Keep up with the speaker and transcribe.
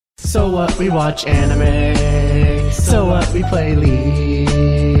So what, we watch anime. So what, we play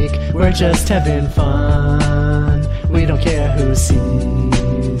League. We're just having fun. We don't care who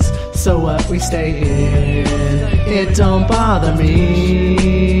sees. So what, we stay in. It don't bother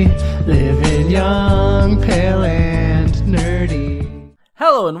me. Living young, pale, and nerdy.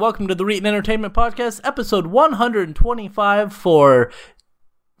 Hello and welcome to the Reetin Entertainment Podcast, episode 125 for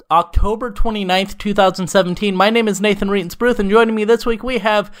October 29th, 2017. My name is Nathan Reetensbruth, and joining me this week we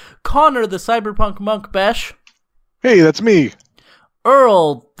have Connor, the Cyberpunk Monk Besh. Hey, that's me.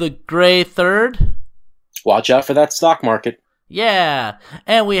 Earl, the Grey Third. Watch out for that stock market. Yeah.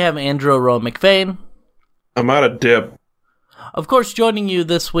 And we have Andrew Rowe McFain. I'm out of dip. Of course, joining you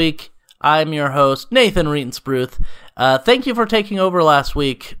this week, I'm your host, Nathan Reetensbruth. Thank you for taking over last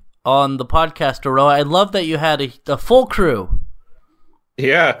week on the podcast, Earl. I love that you had a full crew.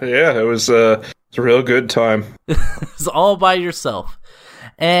 Yeah, it was a real good time. It's all by yourself.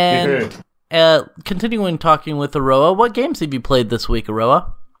 And continuing talking with Aroa, what games have you played this week,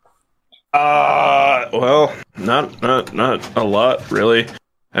 Aroa? Well, not a lot, really.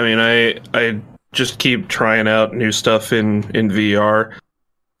 I mean, I just keep trying out new stuff in VR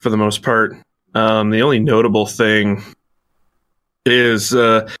for the most part. The only notable thing is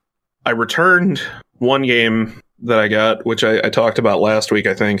I returned one game that I got, which I talked about last week,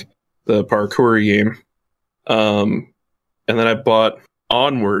 I think, the parkour game. And then I bought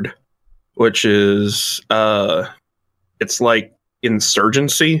Onward, which is it's like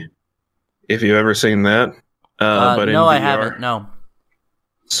Insurgency, if you've ever seen that. But no, in I VR. haven't. No.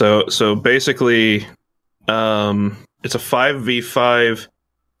 So basically, it's a 5v5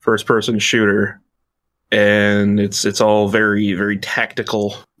 first-person shooter, and it's all very, very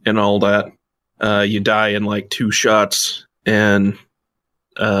tactical and all that. You die in like 2 shots, and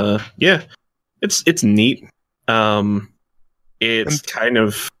it's neat. It's kind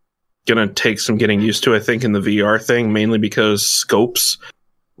of gonna take some getting used to, I think, in the VR thing, mainly because scopes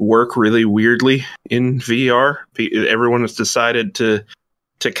work really weirdly in VR. Everyone has decided to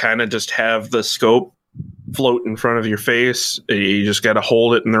kind of just have the scope float in front of your face. You just got to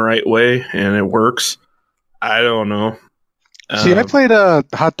hold it in the right way, and it works. I don't know. See, I played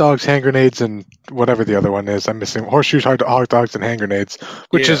hot dogs, hand grenades, and whatever the other one is. I'm missing horseshoes, hot dogs, and hand grenades,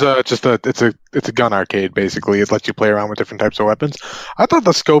 which is it's a gun arcade basically. It lets you play around with different types of weapons. I thought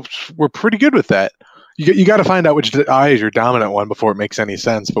the scopes were pretty good with that. You got to find out which eye is your dominant one before it makes any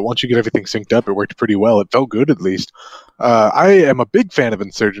sense. But once you get everything synced up, it worked pretty well. It felt good, at least. I am a big fan of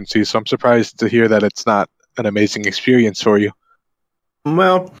Insurgency, so I'm surprised to hear that it's not an amazing experience for you.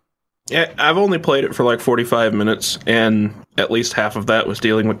 Well, yeah, I've only played it for like 45 minutes, and at least half of that was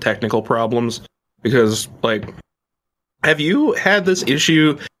dealing with technical problems. Because, like, have you had this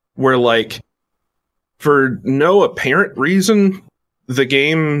issue where, like, for no apparent reason, the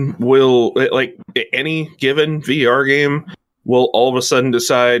game will, like, any given VR game will all of a sudden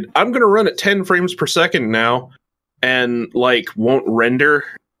decide, I'm going to run at 10 frames per second now, and, like, won't render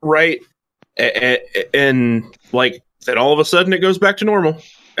right, and, like, then all of a sudden it goes back to normal.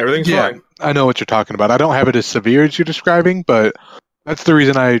 Everything's fine. I know what you're talking about. I don't have it as severe as you're describing, but that's the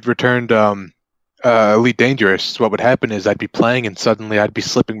reason I returned Elite Dangerous. What would happen is I'd be playing and suddenly I'd be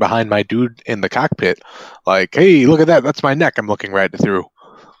slipping behind my dude in the cockpit. Like, hey, look at that. That's my neck I'm looking right through.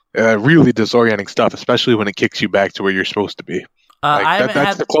 Really disorienting stuff, especially when it kicks you back to where you're supposed to be.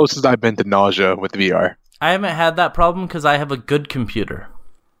 That's the closest I've been to nausea with VR. I haven't had that problem because I have a good computer.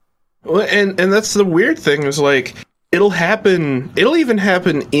 Well, and that's the weird thing is, like, it'll even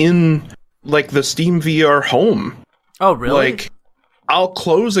happen in, like, the Steam VR home. Oh, really? Like, I'll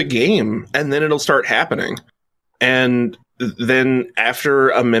close a game, and then it'll start happening. And then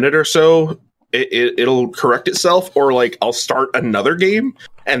after a minute or so, it'll correct itself, or, like, I'll start another game,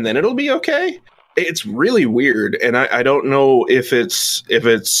 and then it'll be okay. It's really weird, and I don't know if it's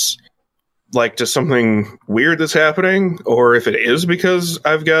like just something weird that's happening, or if it is because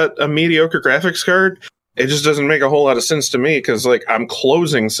I've got a mediocre graphics card. It just doesn't make a whole lot of sense to me, because, like, I'm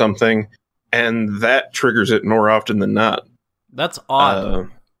closing something, and that triggers it more often than not. That's odd.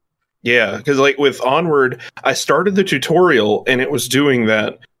 Yeah, because, like, with Onward, I started the tutorial, and it was doing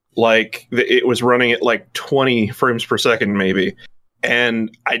that. Like, it was running at, like, 20 frames per second, maybe.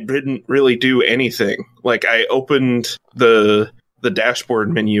 And I didn't really do anything. Like, I opened the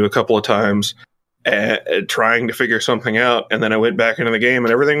dashboard menu a couple of times, trying to figure something out, and then I went back into the game,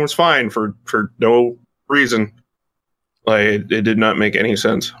 and everything was fine for no reason. Like, it did not make any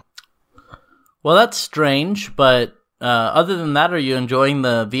sense. Well, that's strange, but other than that, are you enjoying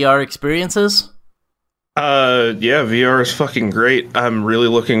the VR experiences? Yeah, VR is fucking great. I'm really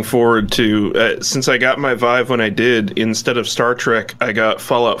looking forward to, since I got my Vive when I did, instead of Star Trek, I got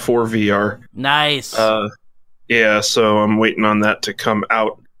Fallout 4 VR. Nice. Yeah, so I'm waiting on that to come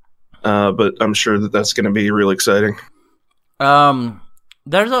out. But I'm sure that that's going to be real exciting.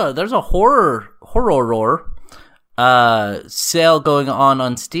 There's a horror sale going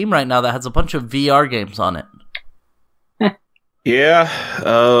on Steam right now that has a bunch of VR games on it. Yeah,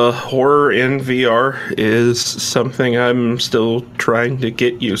 horror in VR is something I'm still trying to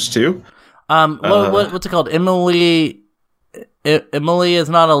get used to. What's it called? Emily is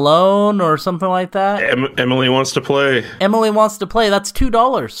not alone, or something like that. Emily wants to play. Emily wants to play. That's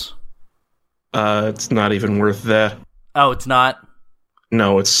 $2. It's not even worth that. Oh, it's not.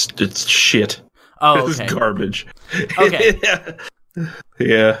 No, it's shit. Oh, It's okay. garbage. Okay.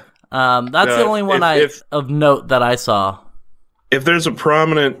 Yeah. That's the only one of note that I saw. If there's a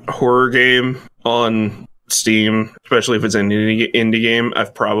prominent horror game on Steam, especially if it's an indie game,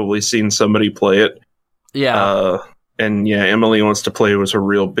 I've probably seen somebody play it. Yeah. And yeah, Emily Wants to Play was a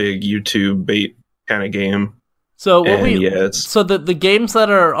real big YouTube bait kind of game. So so the games that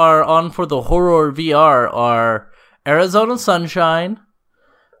are on for the horror VR are Arizona Sunshine,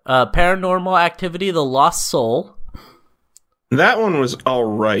 Paranormal Activity: The Lost Soul. That one was all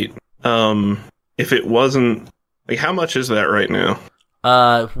right. If it wasn't, like, how much is that right now?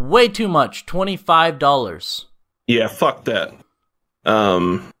 Way too much. $25. Yeah, fuck that.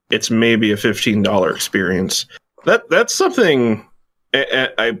 It's maybe a $15 experience. That's something.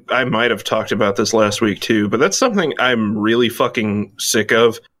 I might have talked about this last week too, but that's something I'm really fucking sick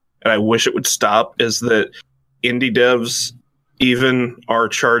of, and I wish it would stop. Is that indie devs even are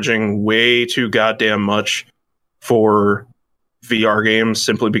charging way too goddamn much for VR games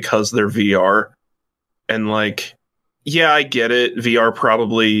simply because they're VR. And like, yeah, I get it. VR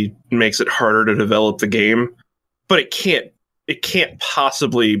probably makes it harder to develop the game, but it can't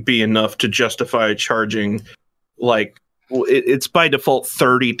possibly be enough to justify charging, like, it's by default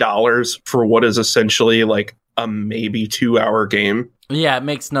 $30 for what is essentially like a maybe 2-hour game. Yeah, it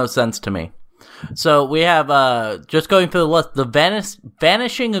makes no sense to me. So we have, just going through the list, the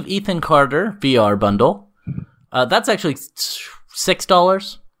Vanishing of Ethan Carter VR bundle. That's actually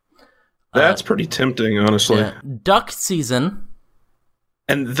 $6. That's pretty tempting, honestly. Yeah. Duck Season.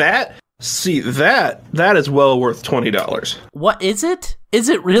 And that is well worth $20. What is it? Is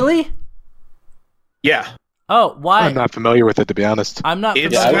it really? Yeah. Oh, why? I'm not familiar with it, to be honest. I'm not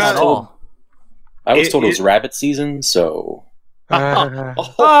It's familiar not- at all. I was told it was rabbit season, so That's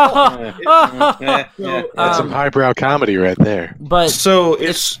Um, some highbrow comedy right there. But So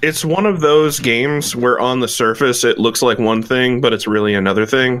it's one of those games where on the surface it looks like one thing, but it's really another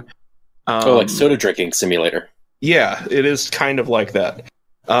thing. like soda drinking simulator. Yeah, it is kind of like that.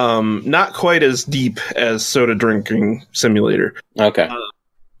 Not quite as deep as Soda Drinking Simulator, Okay.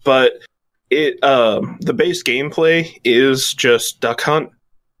 but the base gameplay is just Duck Hunt,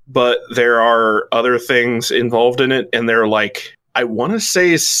 but there are other things involved in it, and there are, like, I want to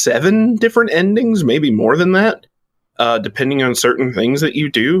say 7 different endings, maybe more than that, depending on certain things that you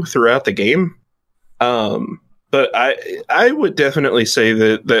do throughout the game. But I would definitely say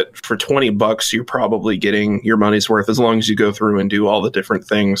that for $20 you're probably getting your money's worth as long as you go through and do all the different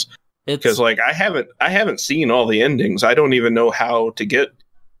things. Because, like, I haven't seen all the endings. I don't even know how to get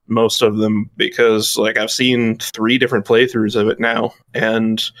most of them, because, like, I've seen 3 different playthroughs of it now,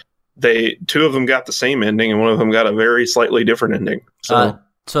 and 2 of them got the same ending, and one of them got a very slightly different ending.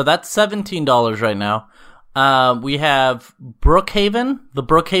 so that's $17 right now. We have Brookhaven, the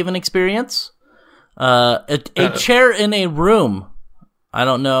Brookhaven Experience. A chair in a room. I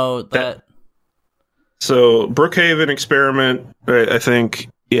don't know that. So Brookhaven Experiment, I think,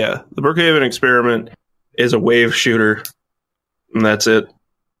 yeah, the Brookhaven Experiment is a wave shooter, and that's it.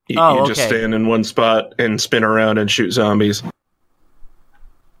 You just stand in one spot and spin around and shoot zombies.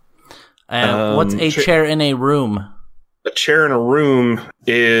 And what's a chair in a room? A chair in a room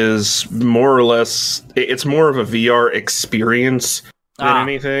is more or less, it's more of a VR experience than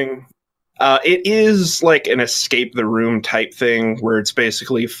anything. It is like an escape the room type thing, where it's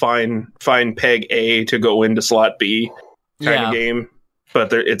basically find peg A to go into slot B kind of game,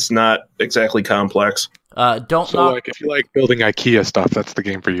 but it's not exactly complex. Like, if you like building IKEA stuff, that's the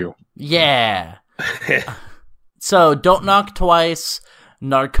game for you. Yeah. So Don't Knock Twice,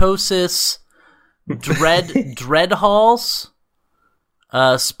 Narcosis, Dread Halls,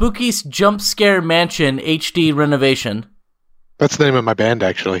 Spooky's Jump Scare Mansion HD renovation. That's the name of my band,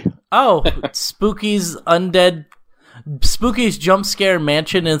 actually. Oh, Spooky's Jump Scare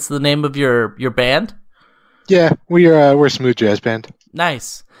Mansion is the name of your band? Yeah, we're a smooth jazz band.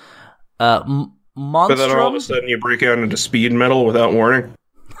 Nice. But then all of a Monstrum? sudden you break out into speed metal without warning.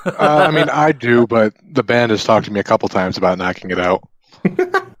 I mean, I do, but the band has talked to me a couple times about knocking it out.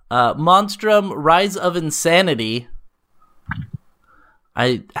 Monstrum Rise of Insanity.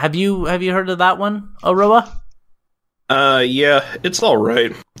 Have you heard of that one, Aroa? Yeah, it's all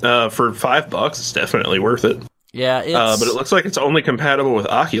right. For $5, it's definitely worth it. Yeah, it's... but it looks like it's only compatible with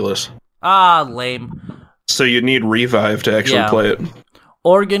Oculus. Ah, lame. So you need Revive to actually play it.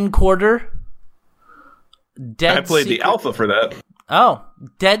 Organ Quarter. Dead I played Secret. the alpha for that. Oh,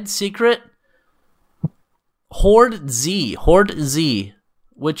 Dead Secret. Horde Z,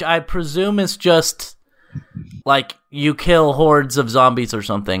 which I presume is just like you kill hordes of zombies or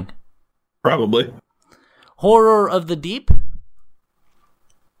something. Probably. Horror of the Deep.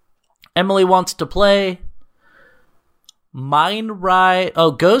 Emily Wants to Play. Mine Ride.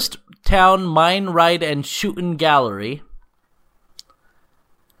 Oh, Ghost Town Mine Ride and Shootin' Gallery.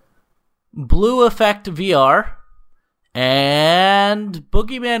 Blue Effect VR. And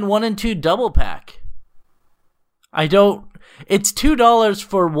Boogeyman 1 and 2 Double Pack. It's $2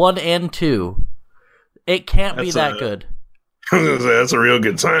 for 1 and 2. It can't be that good. That's a real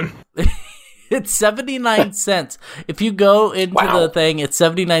good sign. It's 79 cents. If you go into the thing, it's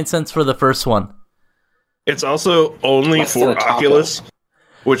 79 cents for the first one. It's also only for Oculus,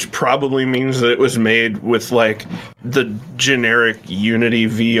 which probably means that it was made with like the generic Unity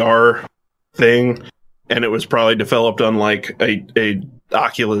VR thing, and it was probably developed on like a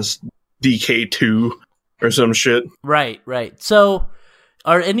Oculus DK2 or some shit. Right. So,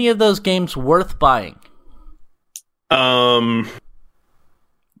 are any of those games worth buying?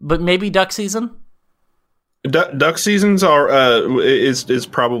 But maybe Duck Season? Duck Seasons is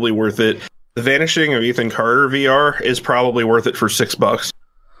probably worth it. The Vanishing of Ethan Carter VR is probably worth it for $6.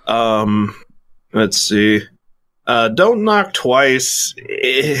 Let's see. Don't Knock Twice.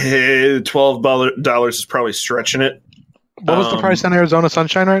 $12 is probably stretching it. What was the price on Arizona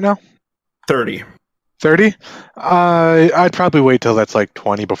Sunshine right now? $30. 30? I'd probably wait till that's like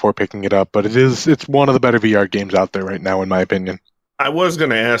 20 before picking it up, but it's one of the better VR games out there right now, in my opinion. I was going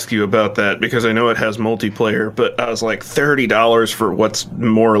to ask you about that because I know it has multiplayer, but I was like, $30 for what's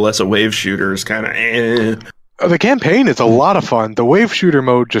more or less a wave shooter is kind of The campaign is a lot of fun. The wave shooter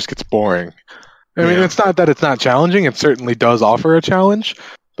mode just gets boring. I mean, it's not that it's not challenging. It certainly does offer a challenge,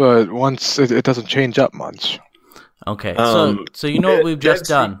 but once it doesn't change up much. Okay, so you know what we've just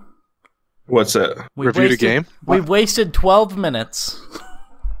done? What's that? Review the game? We've wasted 12 minutes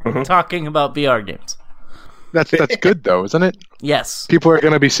talking about VR games. That's good, though, isn't it? Yes. People are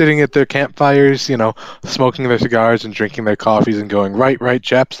going to be sitting at their campfires, smoking their cigars and drinking their coffees and going, right,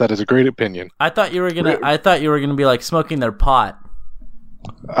 chaps, that is a great opinion. I thought you were gonna be like smoking their pot.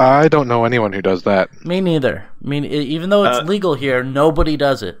 I don't know anyone who does that. Me neither. I mean, even though it's legal here, nobody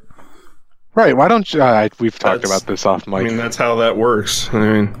does it. Right? Why don't you? We've talked about this off mic. I mean, that's how that works. I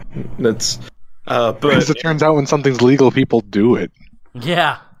mean, that's. But as it turns out, when something's legal, people do it.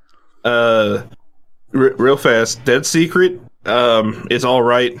 Yeah. Real fast, Dead Secret is all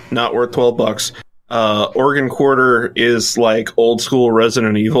right, not worth $12. Organ Quarter is like old school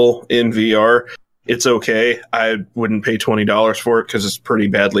Resident Evil in VR. It's okay. I wouldn't pay $20 for it because it's pretty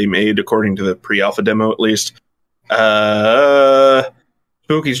badly made, according to the pre-alpha demo at least.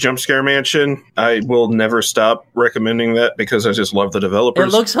 Spooky's Jump Scare Mansion. I will never stop recommending that because I just love the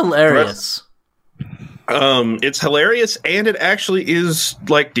developers. It looks hilarious. It's hilarious, and it actually is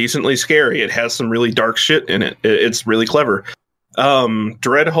like decently scary. It has some really dark shit in it. It's really clever.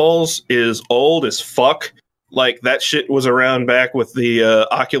 Dread Halls is old as fuck. Like that shit was around back with the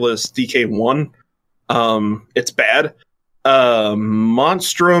Oculus DK1. It's bad.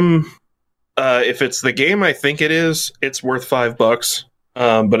 Monstrum. If it's the game I think it is, it's worth $5.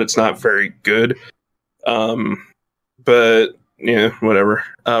 But it's not very good. But yeah, whatever.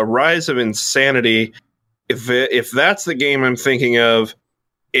 Rise of Insanity. If that's the game I'm thinking of,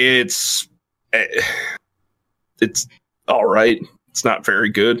 it's all right. It's not very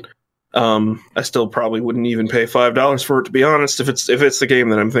good. I still probably wouldn't even pay $5 for it, to be honest. If it's the game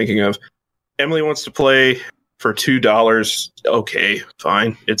that I'm thinking of. Emily Wants to Play for $2. Okay,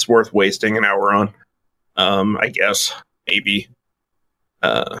 fine. It's worth wasting an hour on. I guess maybe.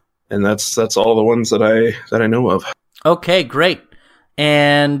 And that's all the ones that I know of. Okay, great.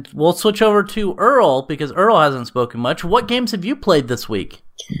 And we'll switch over to Earl, because Earl hasn't spoken much. What games have you played this week?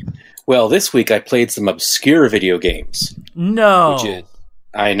 Well, this week I played some obscure video games. No.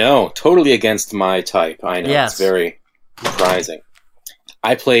 I know, totally against my type. I know, yes. It's very surprising.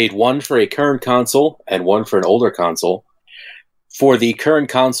 I played one for a current console and one for an older console. For the current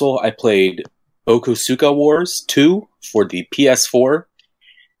console, I played Bokusuka Wars 2 for the PS4.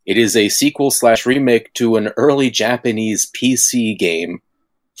 It is a sequel/remake to an early Japanese PC game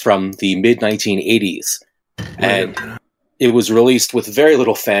from the mid-1980s. And it was released with very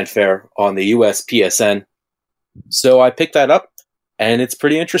little fanfare on the US PSN. So I picked that up, and it's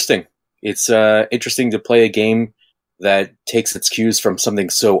pretty interesting. It's interesting to play a game that takes its cues from something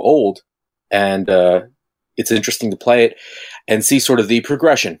so old, and it's interesting to play it and see sort of the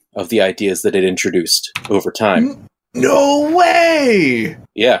progression of the ideas that it introduced over time. No way!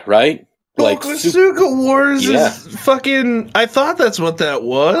 Yeah, right? Bokusuka Wars Yeah. is fucking... I thought that's what that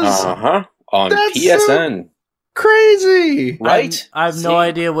was. Uh-huh. On That's PSN. Crazy! Right? I have no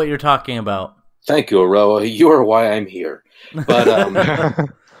idea what you're talking about. Thank you, Aroa. You are why I'm here. But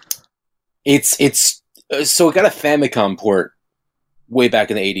so it got a Famicom port way back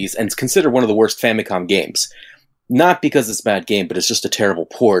in the 80s, and it's considered one of the worst Famicom games. Not because it's a bad game, but it's just a terrible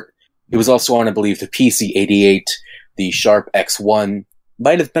port. It was also on, I believe, the PC-88, the Sharp X1.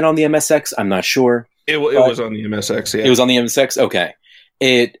 Might have been on the MSX, I'm not sure. It was on the MSX, yeah. It was on the MSX? Okay.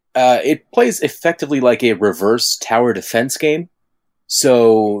 It plays effectively like a reverse tower defense game.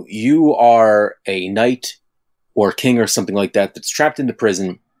 So you are a knight or king or something like that that's trapped into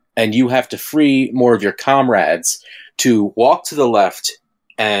prison, and you have to free more of your comrades to walk to the left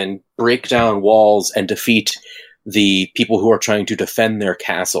and break down walls and defeat the people who are trying to defend their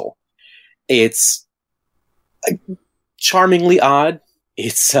castle. It's charmingly odd.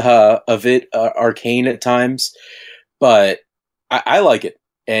 It's a bit arcane at times, but I like it,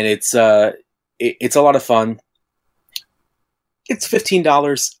 and it's a lot of fun. It's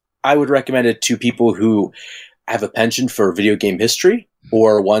 $15. I would recommend it to people who have a penchant for video game history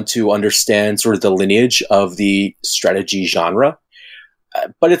or want to understand sort of the lineage of the strategy genre.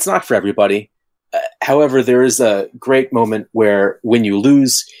 But it's not for everybody. However, there is a great moment where when you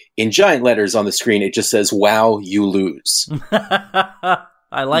lose, in giant letters on the screen, it just says, "Wow, you lose."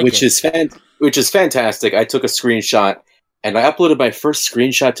 I like which it. Which is fantastic. I took a screenshot, and I uploaded my first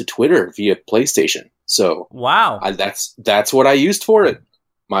screenshot to Twitter via PlayStation. So wow, that's what I used for it.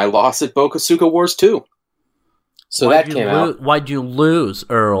 My loss at Bokusuka Wars 2. So that came out. Why'd you lose,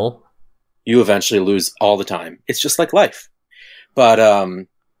 Earl? You eventually lose all the time. It's just like life. But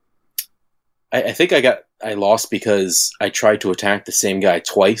I think I lost because I tried to attack the same guy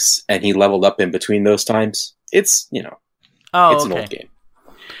twice, and he leveled up in between those times. It's an old game.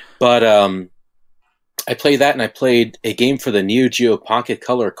 But I played that, and I played a game for the Neo Geo Pocket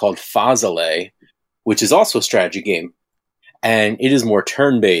Color called Fazale, which is also a strategy game. And it is more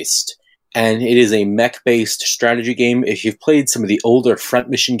turn-based, and it is a mech-based strategy game. If you've played some of the older Front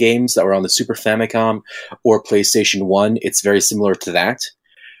Mission games that were on the Super Famicom or PlayStation 1, it's very similar to that.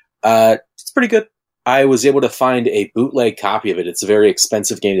 It's pretty good. I was able to find a bootleg copy of it. It's a very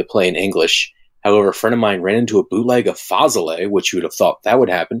expensive game to play in English. However, a friend of mine ran into a bootleg of Fazale, which you would have thought that would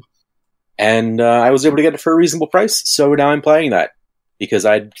happen. And I was able to get it for a reasonable price, so now I'm playing that. Because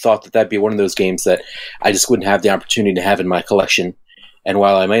I thought that that'd be one of those games that I just wouldn't have the opportunity to have in my collection. And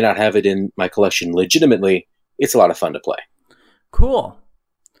while I may not have it in my collection legitimately, it's a lot of fun to play. Cool.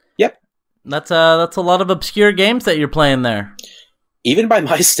 Yep. That's a lot of obscure games that you're playing there. Even by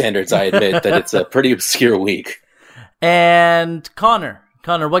my standards, I admit that it's a pretty obscure week. And Connor,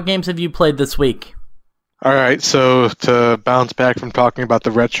 what games have you played this week? All right, so to bounce back from talking about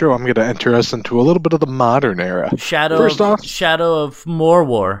the retro, I'm going to enter us into a little bit of the modern era. Shadow of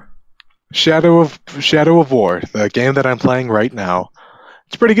Mordor. Shadow of War, the game that I'm playing right now.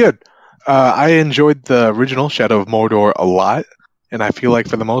 It's pretty good. I enjoyed the original Shadow of Mordor a lot, and I feel like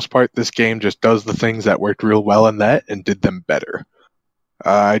for the most part, this game just does the things that worked real well in that and did them better.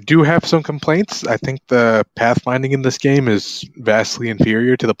 I do have some complaints. I think the pathfinding in this game is vastly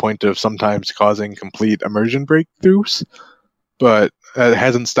inferior to the point of sometimes causing complete immersion breakthroughs, but it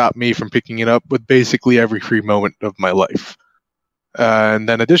hasn't stopped me from picking it up with basically every free moment of my life. And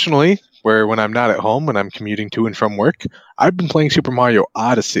then additionally, when I'm not at home, when I'm commuting to and from work, I've been playing Super Mario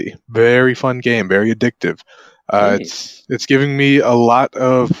Odyssey. Very fun game, very addictive. It's giving me a lot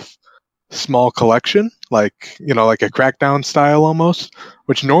of small collection, like a Crackdown style almost,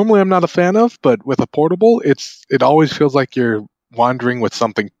 which normally I'm not a fan of, but with a portable, it always feels like you're wandering with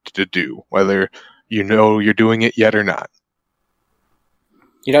something to do, whether you know you're doing it yet or not.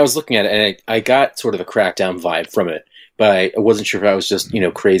 I was looking at it, and I got sort of a Crackdown vibe from it, but I wasn't sure if I was just,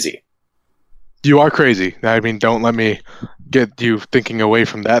 crazy. You are crazy. I mean, don't let me get you thinking away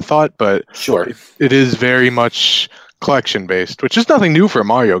from that thought, but sure, it is very much collection-based, which is nothing new for a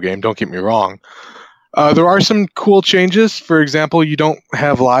Mario game, don't get me wrong. There are some cool changes. For example, you don't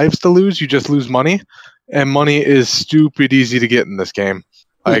have lives to lose, you just lose money, and money is stupid easy to get in this game.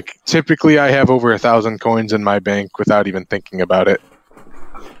 Like, typically I have over 1,000 coins in my bank without even thinking about it.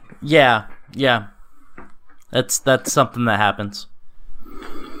 Yeah. That's something that happens.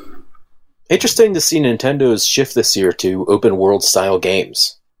 Interesting to see Nintendo's shift this year to open world style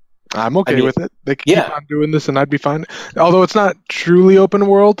games. I'm okay with it. They can keep on doing this and I'd be fine. Although it's not truly open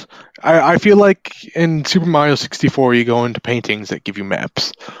world, I feel like in Super Mario 64 you go into paintings that give you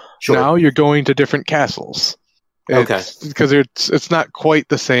maps. Sure. Now you're going to different castles. Because it's not quite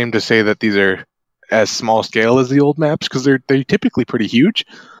the same to say that these are as small scale as the old maps, because they're typically pretty huge.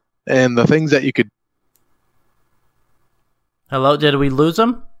 And the things that you could... Hello? Did we lose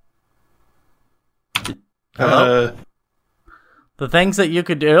him? Hello? The things that you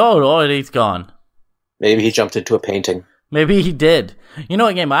could do... Oh, he's gone. Maybe he jumped into a painting. Maybe he did. You know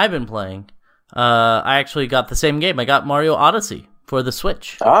what game I've been playing? I actually got the same game. I got Mario Odyssey for the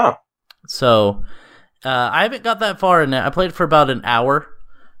Switch. So, I haven't got that far in it. I played for about an hour,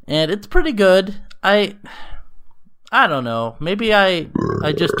 and it's pretty good. I don't know. Maybe I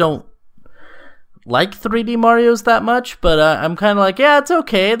just don't like 3D Marios that much, but I'm kind of like, yeah, it's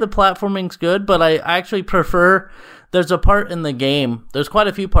okay. The platforming's good, but I actually prefer... There's a part in the game, there's quite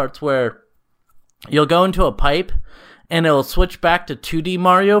a few parts where you'll go into a pipe and it'll switch back to 2D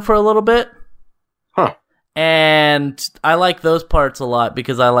Mario for a little bit. Huh. And I like those parts a lot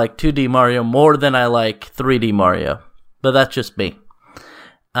because I like 2D Mario more than I like 3D Mario. But that's just me.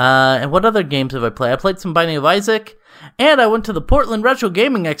 And what other games have I played? I played some Binding of Isaac, and I went to the Portland Retro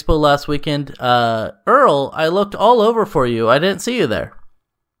Gaming Expo last weekend. Earl, I looked all over for you. I didn't see you there.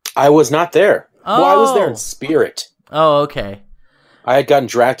 I was not there. Oh. Well, I was there in spirit. Oh, okay. I had gotten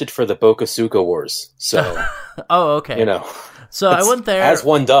drafted for the Bokosuka Wars, so... Oh, okay. You know. So I went there. As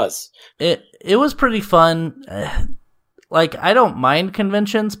one does. It was pretty fun. Like, I don't mind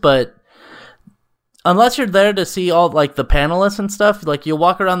conventions, but unless you're there to see all, like, the panelists and stuff, like, you'll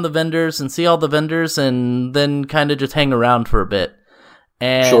walk around the vendors and see all the vendors and then kind of just hang around for a bit.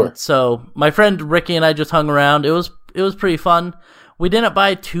 And so my friend Ricky and I just hung around. It was pretty fun. We didn't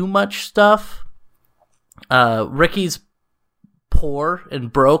buy too much stuff. Ricky's poor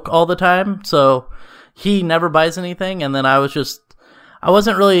and broke all the time, so he never buys anything, and then I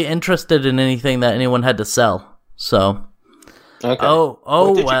wasn't really interested in anything that anyone had to sell. So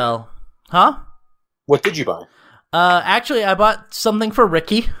well. Huh? What did you buy? Actually I bought something for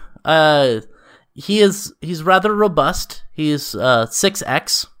Ricky. He's rather robust. He's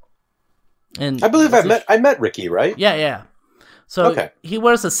 6X. And I believe I met Ricky, right? Yeah. So he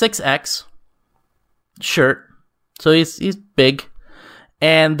wears a 6X shirt, so he's big,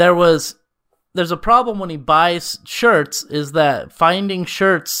 and there's a problem when he buys shirts, is that finding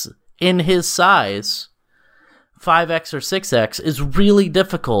shirts in his size 5X or 6X is really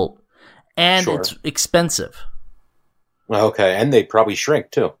difficult, and it's expensive. And they probably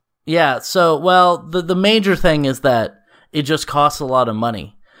shrink too. Yeah, so well, the major thing is that it just costs a lot of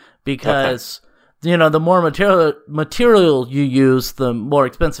money, because you know, the more material you use, the more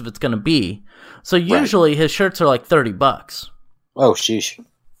expensive it's going to be. So usually his shirts are like $30. Oh, sheesh.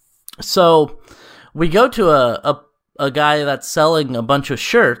 So we go to a guy that's selling a bunch of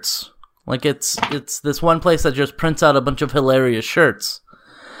shirts. Like it's this one place that just prints out a bunch of hilarious shirts.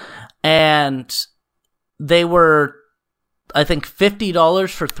 And they were, I think, $50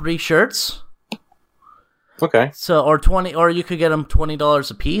 for 3 shirts. Okay. So, or you could get them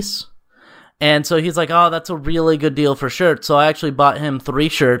 $20 a piece. And so he's like, oh, that's a really good deal for shirts. So I actually bought him 3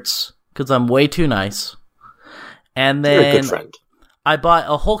 shirts because I'm way too nice. And then you're a good friend. I bought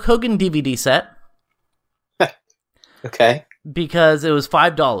a Hulk Hogan DVD set. Okay. Because it was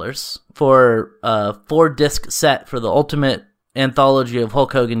 $5 for a 4-disc set for the Ultimate Anthology of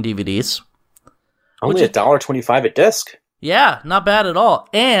Hulk Hogan DVDs. Only $1.25 a disc? Yeah, not bad at all.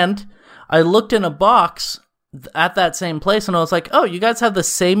 And I looked in a box at that same place, and I was like, oh, you guys have the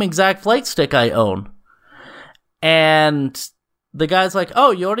same exact flight stick I own. And the guy's like,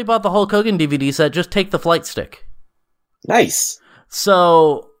 oh, you already bought the Hulk Hogan DVD set, just take the flight stick. Nice.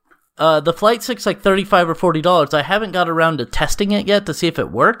 So the flight stick's like $35 or $40. I haven't got around to testing it yet to see if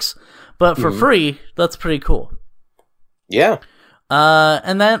it works, but for free, that's pretty cool. Yeah.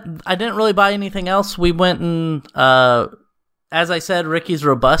 And then I didn't really buy anything else. We went and as I said, Ricky's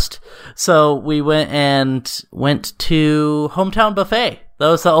robust, so we went to Hometown Buffet. That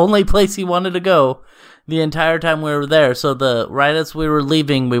was the only place he wanted to go the entire time we were there. So right as we were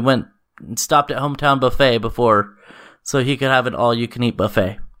leaving, we went and stopped at Hometown Buffet so he could have an all-you-can-eat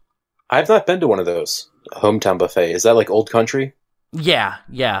buffet. I've not been to one of those. Hometown Buffet. Is that like Old Country? Yeah.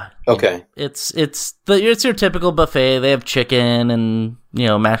 Okay. It's your typical buffet. They have chicken and,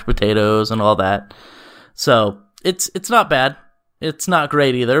 mashed potatoes and all that. So it's not bad. It's not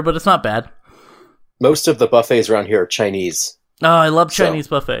great either, but it's not bad. Most of the buffets around here are Chinese. Oh, I love Chinese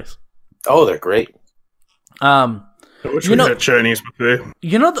buffets. Oh, they're great. I wish we had Chinese buffet.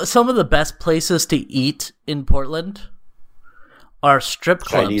 You know, some of the best places to eat in Portland are strip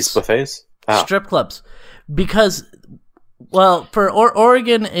clubs. Chinese buffets? Strip clubs. Because, well,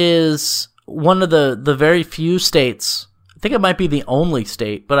 Oregon is one of the very few states. I think it might be the only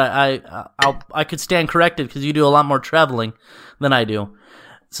state, but I could stand corrected because you do a lot more traveling than I do.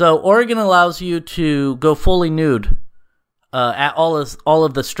 So Oregon allows you to go fully nude at all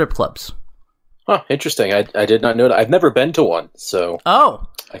of the strip clubs. Huh, interesting. I did not know that. I've never been to one, so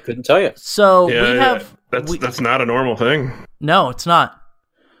I couldn't tell you. So that's not a normal thing. No, it's not.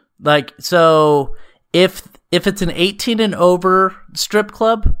 Like, so if it's an 18 and over strip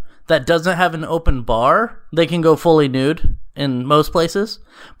club that doesn't have an open bar, they can go fully nude in most places.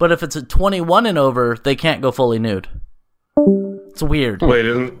 But if it's a 21 and over, they can't go fully nude. It's weird. Wait,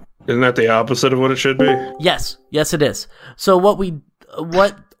 isn't that the opposite of what it should be? Yes, it is. So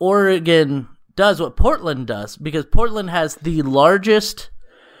what Oregon does, what Portland does, because Portland has the largest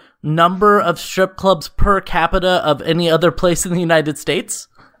number of strip clubs per capita of any other place in the United States.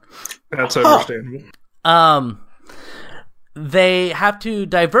 That's understandable. They have to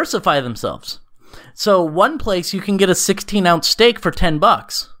diversify themselves. So one place you can get a 16-ounce steak for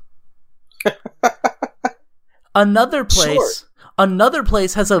 $10. Another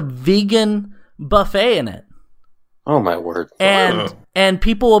place has a vegan buffet in it. Oh my word. And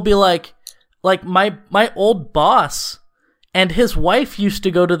people will be like my old boss and his wife used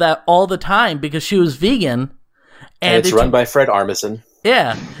to go to that all the time because she was vegan. And it's run by Fred Armisen.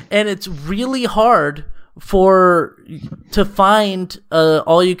 Yeah, and it's really hard to find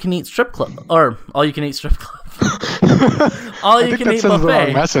all you can eat strip club or all you can eat strip club. All you can eat buffet. The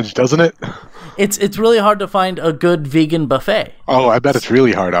wrong message, doesn't it? It's really hard to find a good vegan buffet. Oh, I bet it's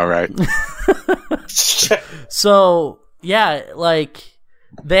really hard. All right. So yeah, like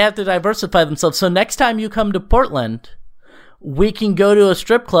they have to diversify themselves. So next time you come to Portland, we can go to a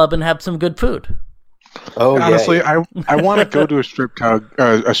strip club and have some good food. Oh, honestly, yeah. I want to go to a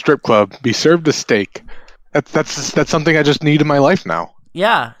strip club, be served a steak. That's something I just need in my life now.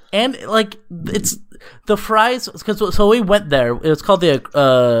 Yeah, and like it's the fries. So we went there. It was called the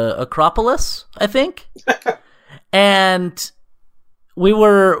Acropolis, I think. And we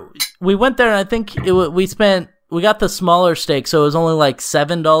went there, and I think we got the smaller steak, so it was only like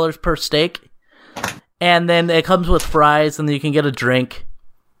 $7 per steak. And then it comes with fries, and then you can get a drink.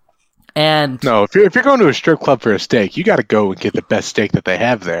 And no, if you're going to a strip club for a steak, you got to go and get the best steak that they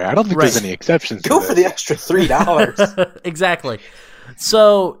have there. I don't think there's any exceptions. Go for the extra $3. Exactly.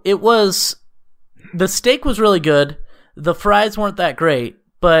 So the steak was really good. The fries weren't that great,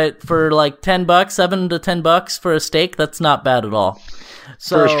 but for like $10, $7 to $10 for a steak, that's not bad at all.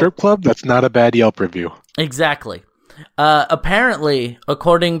 So, for a strip club, that's not a bad Yelp review. Exactly. Apparently,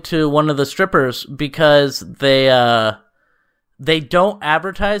 according to one of the strippers, because they don't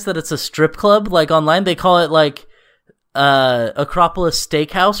advertise that it's a strip club like online. They call it like Acropolis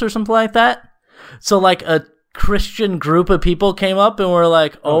Steakhouse or something like that. So like a Christian group of people came up and were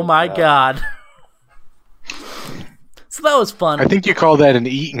like, "Oh my God." So that was fun. I think you call that an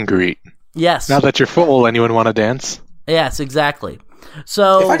eat and greet. Yes. Now that you're full, anyone want to dance? Yes, exactly.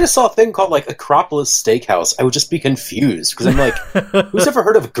 So if I just saw a thing called like Acropolis Steakhouse, I would just be confused because I'm like, who's ever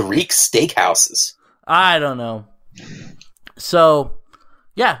heard of Greek steakhouses? I don't know. So,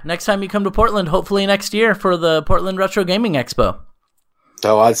 yeah, next time you come to Portland, hopefully next year for the Portland Retro Gaming Expo.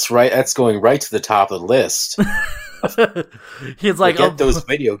 Oh, that's right. That's going right to the top of the list. He's like, get those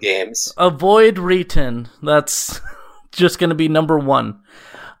video games. Avoid Reton. That's just going to be number one.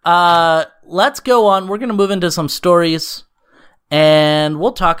 Let's go on. We're going to move into some stories, and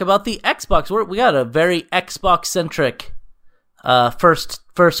we'll talk about the Xbox. We got a very Xbox-centric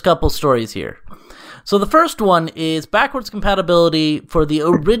first couple stories here. So the first one is backwards compatibility for the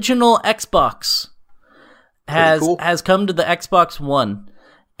original Xbox has come to the Xbox One,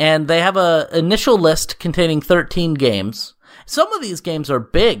 and they have a initial list containing 13 games. Some of these games are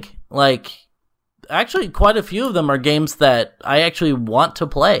big, like actually quite a few of them are games that I actually want to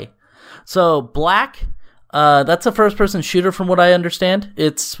play. So Black, that's a first-person shooter from what I understand.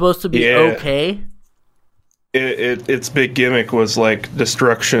 It's supposed to be okay. Its big gimmick was like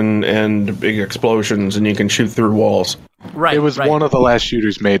destruction and big explosions, and you can shoot through walls. Right. It was one of the last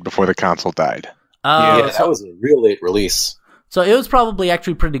shooters made before the console died. That was a real late release. So it was probably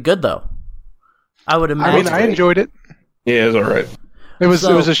actually pretty good, though. I would imagine. I mean, I enjoyed it. Yeah, it was all right. It was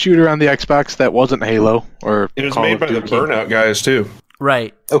a shooter on the Xbox that wasn't Halo or it was made by the Burnout guys too.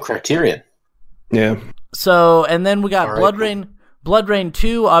 Right. Oh, Criterion. Yeah. So, and then we got Blood Rain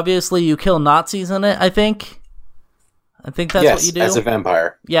 2. Obviously, you kill Nazis in it, I think. I think that's what you do. As a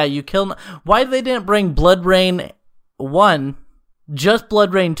vampire. Yeah, you kill. Why they didn't bring Blood Rain 1, just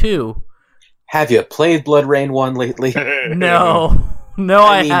Blood Rain 2? Have you played Blood Rain 1 lately? No,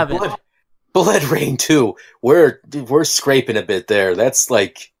 I haven't. Blood Rain 2, we're scraping a bit there. That's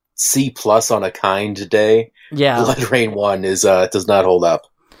like C+ on a kind day. Yeah. Blood Rain 1 is does not hold up.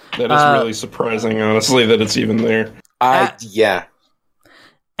 That is really surprising, honestly, that it's even there. Yeah.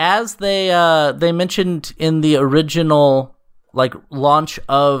 As they mentioned in the original like launch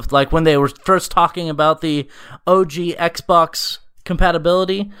of like when they were first talking about the OG Xbox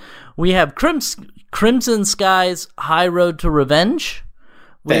compatibility, we have Crimson Skies High Road to Revenge.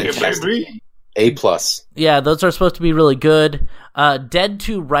 A+. Yeah, those are supposed to be really good. Dead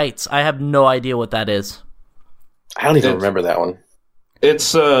to Rights, I have no idea what that is. I don't even remember that one.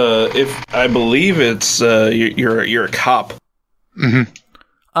 It's if I believe it's you're a cop. Mm-hmm.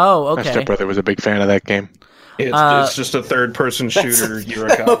 Oh, okay. My stepbrother was a big fan of that game. It's just a third-person shooter. You're a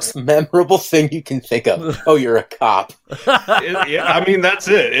cop. The most memorable thing you can think of. Oh, you're a cop. Yeah, I mean that's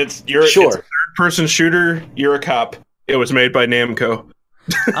it. It's a third-person shooter. You're a cop. It was made by Namco.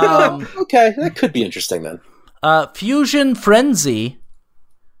 Okay, that could be interesting then. Fusion Frenzy.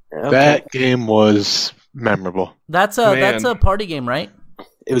 Okay. That game was memorable. That's a party game, right?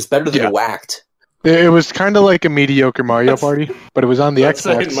 It was better than Whacked. It was kind of like a mediocre Mario Party, but it was on the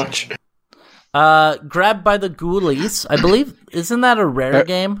Xbox. Much. Grabbed by the Ghoulies, I believe. Isn't that a Rare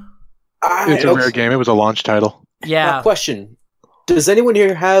game? It's a Rare game. It was a launch title. Yeah. Now, question: does anyone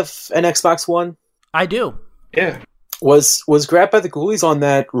here have an Xbox One? I do. Yeah. Was Grabbed by the Ghoulies on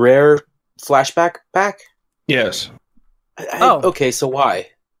that Rare flashback pack? Yes. Okay, so why?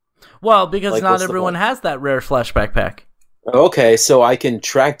 Well, because not everyone has that Rare flashback pack. Okay, so I can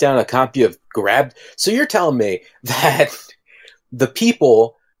track down a copy of Grabbed. So you're telling me that the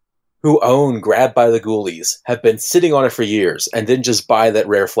people who own Grabbed by the Ghoulies have been sitting on it for years and didn't just buy that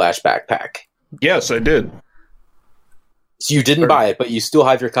Rare flashback pack? Yes, I did. So you didn't buy it, but you still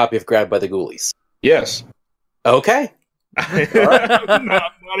have your copy of Grabbed by the Ghoulies? Yes. Okay. I'm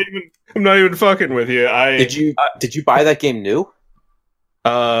not even fucking with you. Did you buy that game new?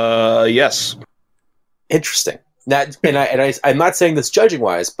 Yes. Interesting. Now, I'm not saying this judging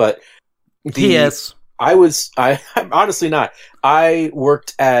wise, but Yes. I'm honestly not. I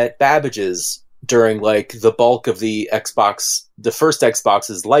worked at Babbage's during like the bulk of the first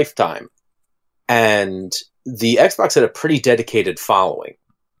Xbox's lifetime, and the Xbox had a pretty dedicated following.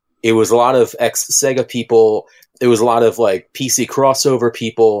 It was a lot of ex-Sega people. It was a lot of like PC crossover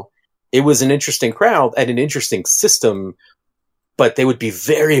people. It was an interesting crowd and an interesting system, but they would be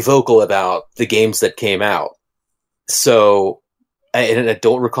very vocal about the games that came out. So, and I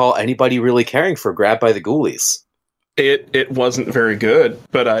don't recall anybody really caring for Grabbed by the Ghoulies. It wasn't very good,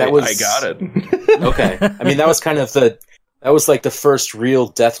 but I got it. Okay. I mean, that was kind of that was like the first real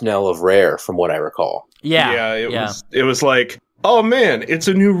death knell of Rare, from what I recall. Yeah. It was like, oh man, it's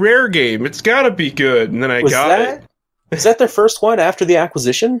a new Rare game. It's gotta be good. And then I got it. Is that their first one after the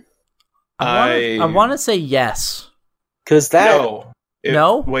acquisition? I want to say yes. Because that...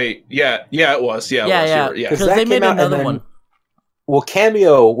 No? Wait, yeah, it was. Yeah. Because they made another one. Well,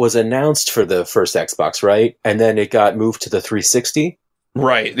 Cameo was announced for the first Xbox, right? And then it got moved to the 360?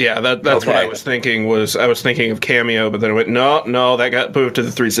 Right, yeah, that's what I was thinking. I was thinking of Cameo, but then I went, no, that got moved to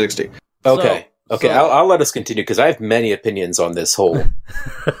the 360. Okay. I'll let us continue, because I have many opinions on this whole...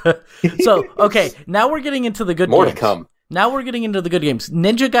 So, okay, now we're getting into the good games. More to come. Now we're getting into the good games.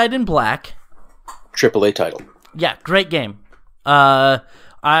 Ninja Gaiden Black. AAA title. Yeah, great game. I've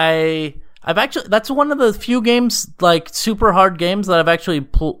actually, that's one of the few games, like, super hard games that I've actually,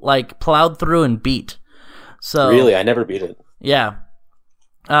 plowed through and beat. So really? I never beat it. Yeah.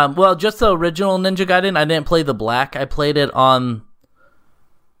 Well, just the original Ninja Gaiden, I didn't play the Black. I played it on...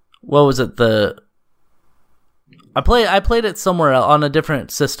 What was it? I played it somewhere on a different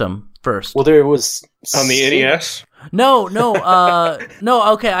system first. Well, there was on the NES. No.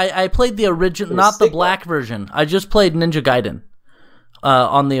 Okay, I played the original, not the Black version. I just played Ninja Gaiden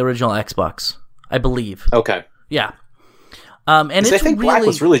on the original Xbox, I believe. Okay. Yeah. And it's I think Black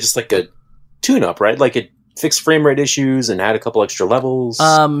was really just like a tune-up, right? Like it fixed frame rate issues and had a couple extra levels.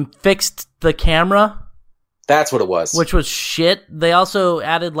 Fixed the camera. That's what it was. Which was shit. They also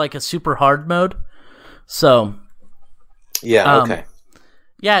added like a super hard mode. So yeah, okay.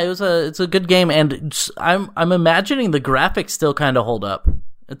 Yeah, it's a good game, and I'm imagining the graphics still kind of hold up.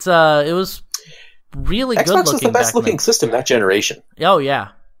 It was really good looking. Xbox was the best looking system that generation. Oh yeah.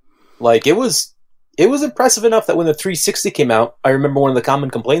 Like it was impressive enough that when the 360 came out, I remember one of the common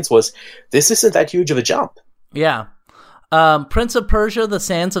complaints was this isn't that huge of a jump. Yeah. Prince of Persia: The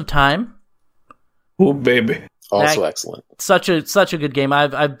Sands of Time. Oh, baby. Also excellent. Such a good game.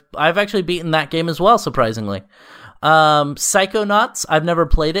 I've actually beaten that game as well, surprisingly. Psychonauts, I've never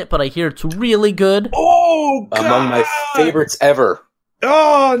played it, but I hear it's really good. Oh, God. Among my favorites ever.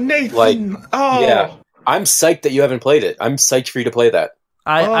 Oh, Nathan. Yeah. I'm psyched that you haven't played it. I'm psyched for you to play that.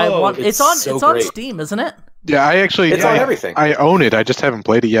 I want. It's on great. Steam, isn't it? Yeah, it's on everything. I own it. I just haven't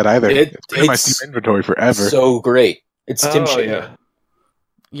played it yet either. It's been in my Steam inventory forever. So great. It's Tim Schafer.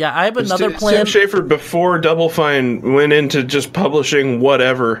 Yeah, I have another plan. Tim Schafer, before Double Fine, went into just publishing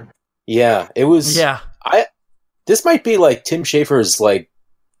whatever. Yeah, it was. Yeah, this might be like Tim Schafer's like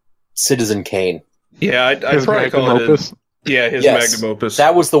Citizen Kane. Yeah, I'd probably call it his magnum opus.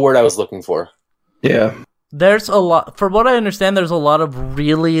 That was the word I was looking for. Yeah. There's a lot, from what I understand, there's a lot of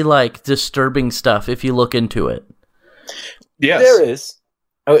really, like, disturbing stuff if you look into it. Yes. There is.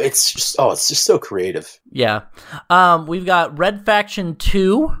 It's just so creative. Yeah. We've got Red Faction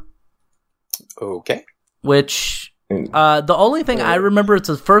 2. Okay. Which, the only thing I remember, it's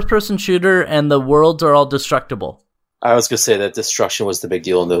a first-person shooter, and the worlds are all destructible. I was going to say that destruction was the big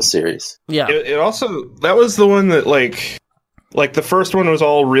deal in those series. Yeah. It also, that was the one that, like the first one was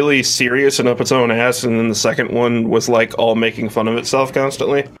all really serious and up its own ass, and then the second one was like all making fun of itself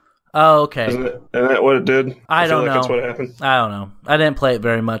constantly. Oh, okay. Isn't that what it did? I don't know. That's what happened. I don't know. I didn't play it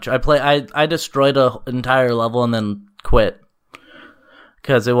very much. I destroyed an entire level and then quit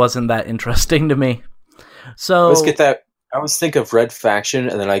because it wasn't that interesting to me. So let's get that. I always think of Red Faction,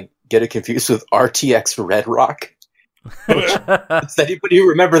 and then I get it confused with RTX Red Rock. Does anybody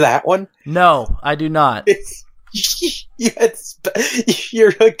remember that one? No, I do not.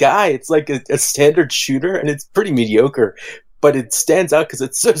 You're a guy. It's like a standard shooter, and it's pretty mediocre, but it stands out because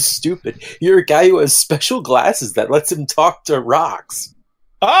it's so stupid. You're a guy who has special glasses that lets him talk to rocks.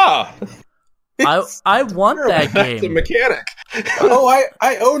 Ah! I want that game. That's a mechanic.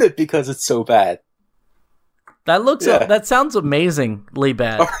 I own it because it's so bad. That sounds amazingly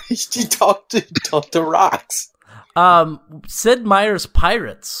bad. You talk to rocks. Sid Meier's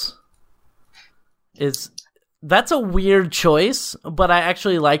Pirates that's a weird choice, but I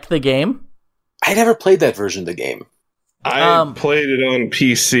actually like the game. I never played that version of the game. I played it on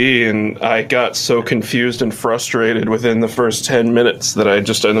PC, and I got so confused and frustrated within the first 10 minutes that I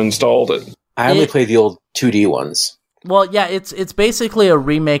just uninstalled it. I only played the old 2D ones. Well, yeah, it's basically a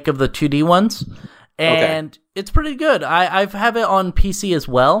remake of the 2D ones, and it's pretty good. I have it on PC as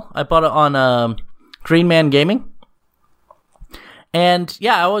well. I bought it on Green Man Gaming, and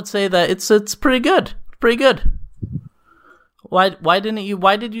yeah, I would say that it's pretty good. Pretty good. Why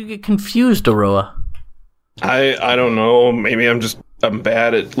did you get confused, Aroa? I don't know. Maybe I'm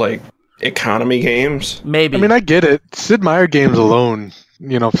bad at like economy games. Maybe. I mean, I get it. Sid Meier games alone,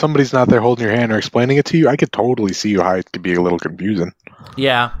 if somebody's not there holding your hand or explaining it to you, I could totally see how it could be a little confusing.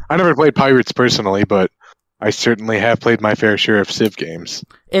 Yeah. I never played Pirates personally, but I certainly have played my fair share of Civ games.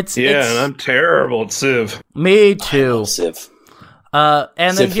 And I'm terrible at Civ. Me too. I love Civ.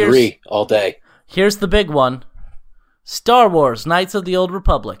 And Civ then 3 all day. Here's the big one. Star Wars: Knights of the Old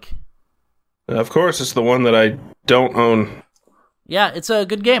Republic. Of course, it's the one that I don't own. Yeah, it's a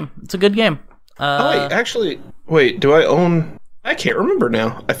good game. Wait, do I own... I can't remember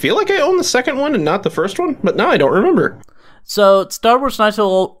now. I feel like I own the second one and not the first one, but now I don't remember. So, Star Wars: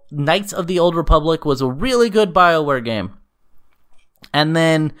 Knights of the Old Republic was a really good BioWare game. And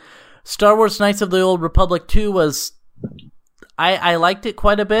then Star Wars: Knights of the Old Republic 2 was... I liked it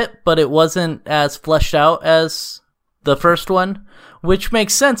quite a bit, but it wasn't as fleshed out as the first one, which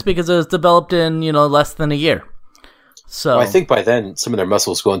makes sense because it was developed in, less than a year. So I think by then some of their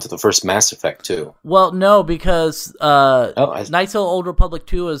muscles go into the first Mass Effect too. Well, no, because Knights of the Old Republic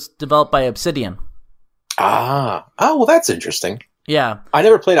 2 was developed by Obsidian. Well, that's interesting. Yeah. I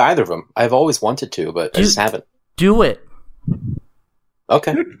never played either of them. I've always wanted to, but I just haven't. Do it.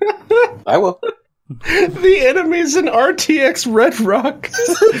 Okay. I will. The enemies in RTX Red Rock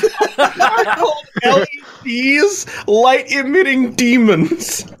are called LEDs, light-emitting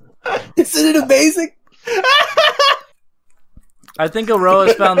demons. Isn't it amazing? I think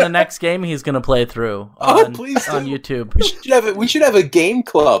Aroa's found the next game he's going to play through on YouTube. We should have a game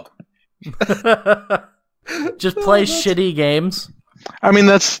club. Just play shitty games. I mean,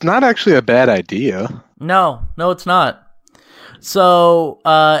 that's not actually a bad idea. No, it's not. So,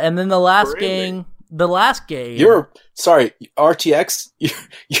 and then the last game... You're sorry, RTX.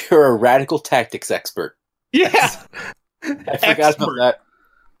 You're a radical tactics expert. Yeah, I forgot about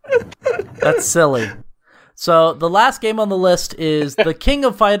that. That's silly. So the last game on the list is the King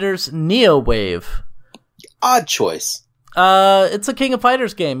of Fighters Neo Wave. Odd choice. It's a King of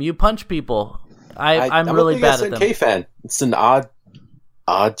Fighters game. You punch people. I'm really bad at them. I'm a SNK fan. It's an odd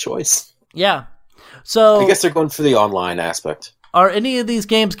choice. Yeah. So I guess they're going for the online aspect. Are any of these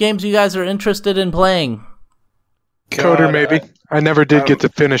games you guys are interested in playing? Coder, maybe. I never did get to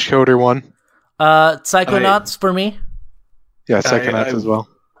finish Coder 1. Psychonauts for me. Yeah, Psychonauts as well.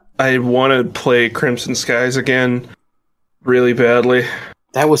 I want to play Crimson Skies again really badly.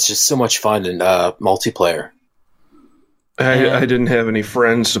 That was just so much fun in multiplayer. I didn't have any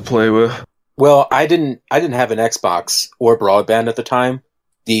friends to play with. Well, I didn't have an Xbox or broadband at the time.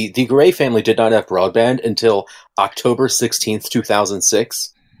 The Gray family did not have broadband until October 16th,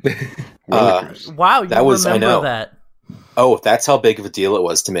 2006. Wow, you that was, remember I know. that. Oh, that's how big of a deal it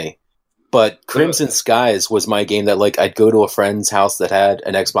was to me. But Crimson Skies was my game that, like, I'd go to a friend's house that had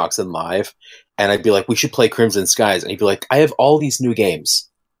an Xbox and Live, and I'd be like, we should play Crimson Skies. And he'd be like, I have all these new games.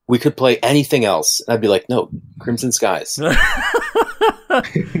 We could play anything else. And I'd be like, no, Crimson Skies.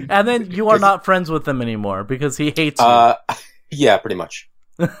 And then you are not friends with him anymore because he hates you. Yeah, pretty much.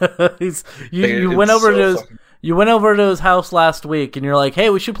 You went over to his house last week, and you're like, "Hey,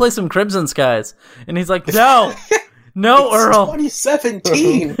 we should play some Crimson Skies." And he's like, "No, no, it's Earl.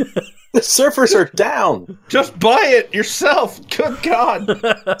 2017. The servers are down. Just buy it yourself. Good God!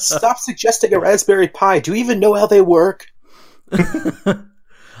 Stop suggesting a Raspberry Pi. Do you even know how they work?" They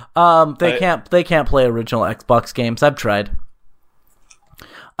can't play original Xbox games. I've tried.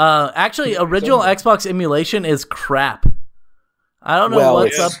 Actually, original Xbox emulation is crap. I don't know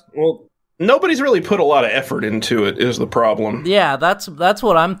what's up. Well, nobody's really put a lot of effort into it, is the problem. Yeah, that's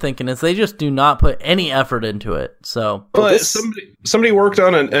what I'm thinking, is they just do not put any effort into it. So, but somebody worked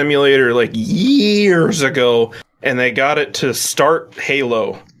on an emulator like years ago, and they got it to start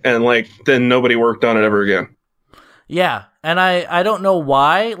Halo, and like then nobody worked on it ever again. Yeah, and I don't know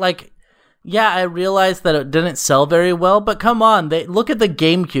why. Like, yeah, I realized that it didn't sell very well, but come on, look at the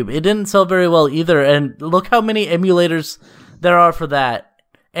GameCube. It didn't sell very well either, and look how many emulators there are for that.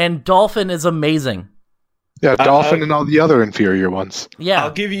 And Dolphin is amazing. Yeah, Dolphin and all the other inferior ones. Yeah,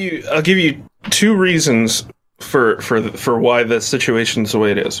 I'll give you two reasons for why the situation's the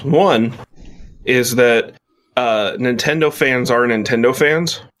way it is. One is that Nintendo fans are Nintendo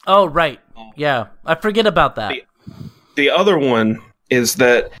fans. Oh, right. Yeah, I forget about that. The other one is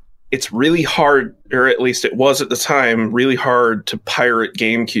that it's really hard, or at least it was at the time, really hard to pirate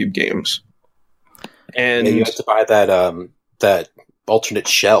GameCube games. And you have to buy that alternate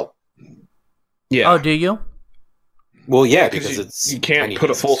shell. Yeah. Oh, do you? Well, yeah, because you can't put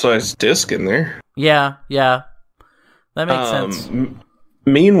a full-size disc in there. Yeah. That makes sense.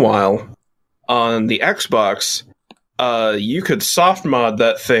 Meanwhile, on the Xbox, you could soft mod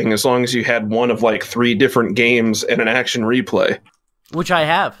that thing as long as you had one of like 3 different games and an action replay. Which I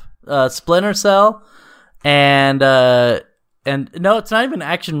have. Splinter Cell and no, it's not even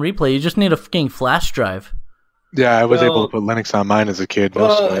action replay. You just need a fucking flash drive. Yeah, I was able to put Linux on mine as a kid.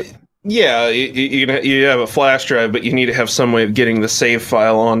 Yeah, you have a flash drive, but you need to have some way of getting the save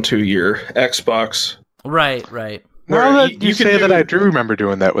file onto your Xbox. Right. Now that you say that, I do remember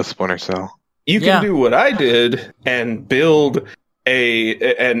doing that with Splinter Cell. You can do what I did and build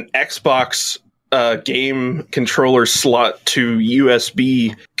an Xbox game controller slot to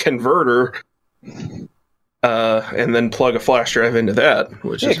USB converter, and then plug a flash drive into that.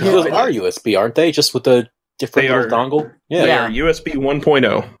 Which is those are USB, aren't they? Just with the different dongle. Yeah, they are USB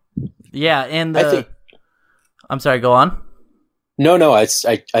 1.0. Yeah, and I'm sorry. Go on. No. I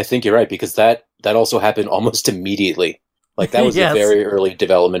think you're right, because that also happened almost immediately. Like that was a very early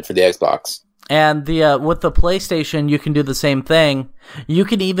development for the Xbox. And with the PlayStation, you can do the same thing. You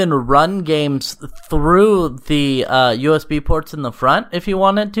can even run games through the USB ports in the front if you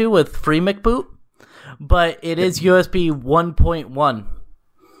wanted to with FreeMcBoot, but it is USB 1.1.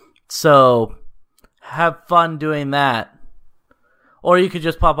 So have fun doing that. Or you could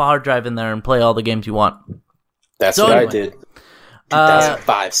just pop a hard drive in there and play all the games you want. That's what I did.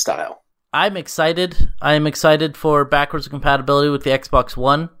 2005 style. I'm excited. I am excited for backwards compatibility with the Xbox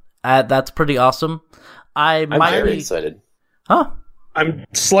One. That's pretty awesome. I'm very excited. Huh? I'm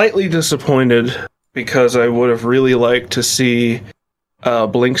slightly disappointed because I would have really liked to see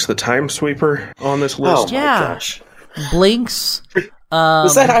Blinks the Time Sweeper on this list. Oh my gosh. Blinks.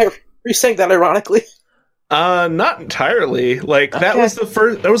 Was that? Are you saying that ironically? Not entirely. Like that was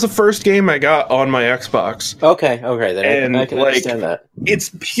the first game I got on my Xbox. Okay. Then I can understand that. It's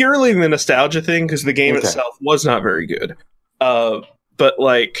purely the nostalgia thing because the game itself was not very good. But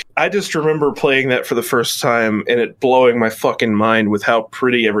like I just remember playing that for the first time and it blowing my fucking mind with how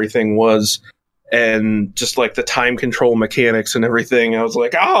pretty everything was and just like the time control mechanics and everything. I was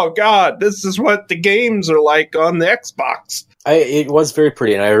like, oh god, this is what the games are like on the Xbox. It was very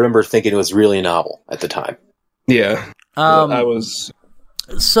pretty, and I remember thinking it was really novel at the time. Yeah. I was...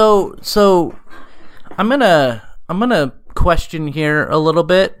 So I'm gonna question here a little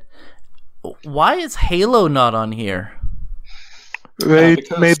bit. Why is Halo not on here? They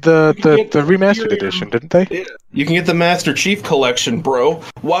made the remastered edition, didn't they? Yeah. You can get the Master Chief Collection, bro.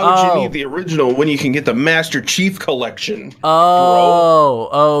 Why would you need the original when you can get the Master Chief Collection, bro?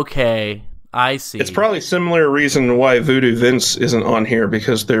 Okay. I see. It's probably similar reason why Voodoo Vince isn't on here,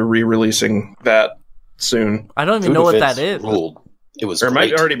 because they're re-releasing that soon. I don't even know what that is. It was Or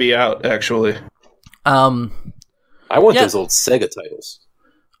might already be out, actually. I want those old Sega titles.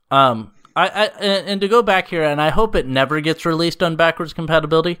 And to go back here, and I hope it never gets released on backwards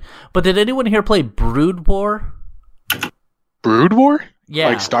compatibility, but did anyone here play Brood War? Brood War? Yeah.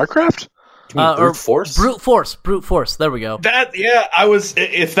 Like StarCraft? Brute Force? Brute Force. There we go. I was.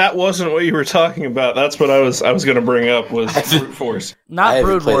 If that wasn't what you were talking about, that's what I was going to bring up was Brute Force. Not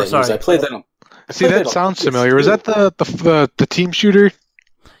Brood War. Sorry, I played that. See, that sounds familiar. Was that the team shooter?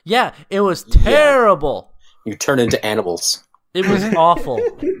 Yeah, it was terrible. You turn into animals. It was awful.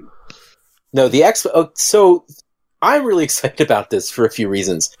 No, so I'm really excited about this for a few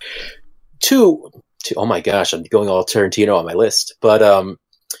reasons. Two. Oh my gosh, I'm going all Tarantino on my list. But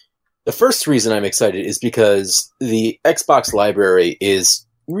the first reason I'm excited is because the Xbox library is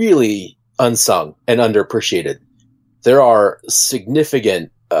really unsung and underappreciated. There are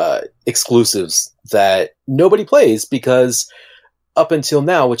significant exclusives that nobody plays because up until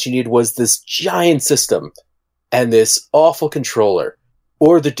now, what you need was this giant system and this awful controller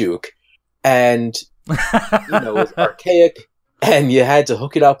or the Duke. And, it was archaic, and you had to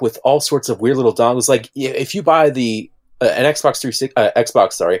hook it up with all sorts of weird little dongles. Like, if you buy an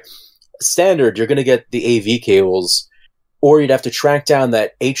Xbox standard, you're going to get the AV cables, or you'd have to track down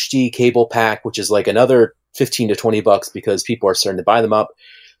that HD cable pack, which is like another $15 to $20 because people are starting to buy them up.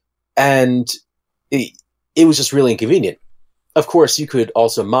 And it was just really inconvenient. Of course, you could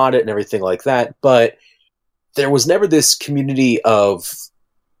also mod it and everything like that, but there was never this community of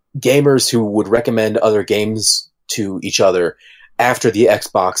gamers who would recommend other games to each other after the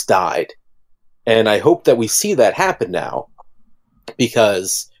Xbox died. And I hope that we see that happen now,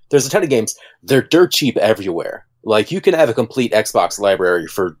 because there's a ton of games. They're dirt cheap everywhere. Like, you can have a complete Xbox library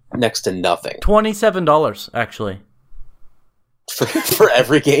for next to nothing. $27, actually. For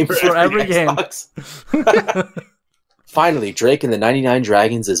every game? For every game. Finally, Drake and the 99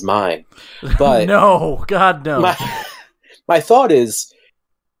 Dragons is mine. But no, God, no. My thought is,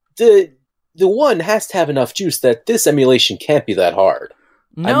 the one has to have enough juice that this emulation can't be that hard.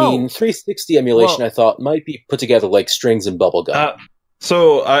 No. I mean, 360 emulation, I thought, might be put together like strings and bubblegum.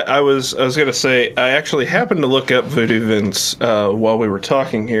 So I was going to say, I actually happened to look up Voodoo Vince while we were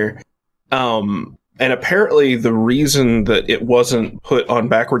talking here. And apparently the reason that it wasn't put on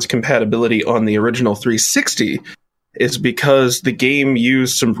backwards compatibility on the original 360 is because the game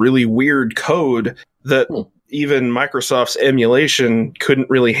used some really weird code that even Microsoft's emulation couldn't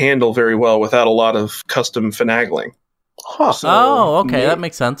really handle very well without a lot of custom finagling. Huh. So okay, that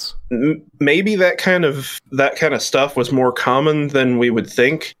makes sense. Maybe that kind of stuff was more common than we would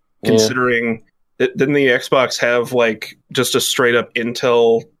think, considering that didn't the Xbox have like just a straight up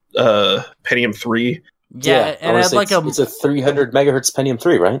Intel Pentium 3? Yeah, and it had like it's a 300 megahertz Pentium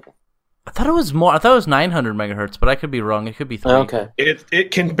 3, right? I thought it was more. I thought it was 900 megahertz, but I could be wrong. It could be 3. Okay. It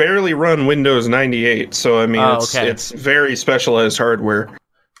can barely run Windows 98, so I mean it's very specialized hardware.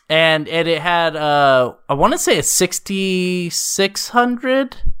 And it had I want to say a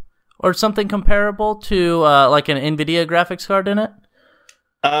 6600 or something comparable to like an NVIDIA graphics card in it.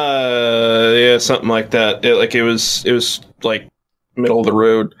 Yeah, something like that. It was like middle of the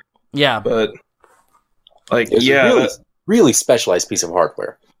road. Yeah, but like it was a really specialized piece of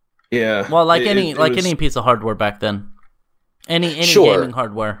hardware. Yeah. Well, like any piece of hardware back then. Any gaming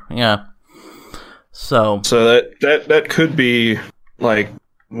hardware. Yeah. So that could be like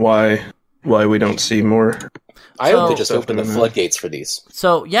why we don't see more. I hope they just open the floodgates for these.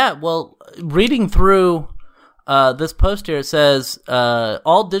 So yeah, well, reading through this post here, it says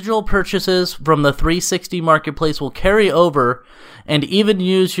all digital purchases from the 360 marketplace will carry over, and you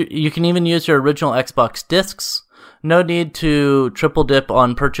can even use your original Xbox discs. No need to triple dip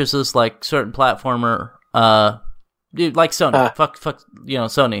on purchases like certain platformer, like Sony. Fuck,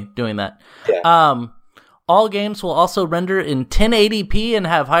 Sony doing that. Yeah. All games will also render in 1080p and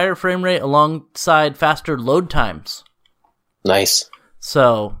have higher frame rate alongside faster load times. Nice.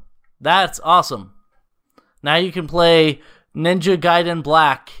 So that's awesome. Now you can play Ninja Gaiden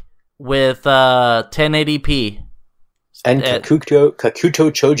Black with 1080p and Kakuto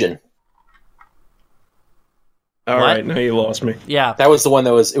Chojin. All right, now you lost me. Yeah, that was the one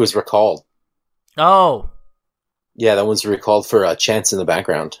it was recalled. Oh, yeah, that one's recalled for Chance in the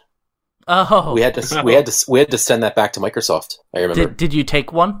background. Oh, we had to send that back to Microsoft. I remember. Did you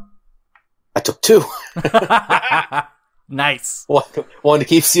take one? I took 2. Nice. One to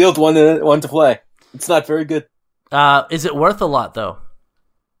keep sealed, one to play. It's not very good. Is it worth a lot though?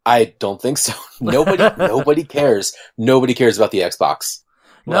 I don't think so. Nobody cares. Nobody cares about the Xbox.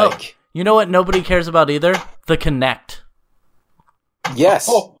 No. You know what nobody cares about either? The Kinect. Yes.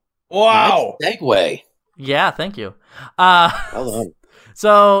 Oh, wow. Nice segue. Yeah, thank you. Well done.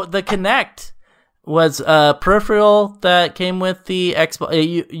 So the Kinect was a peripheral that came with the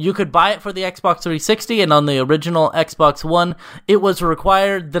Xbox. You could buy it for the Xbox 360, and on the original Xbox One, it was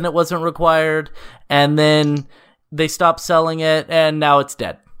required. Then it wasn't required, and then they stopped selling it, and now it's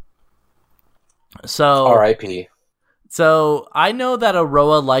dead. So R.I.P. So I know that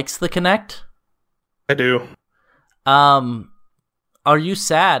Aroa likes the Kinect. I do. Are you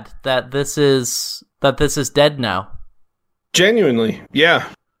sad that this is dead now? Genuinely, yeah.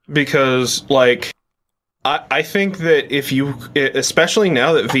 Because, like, I think that if you, especially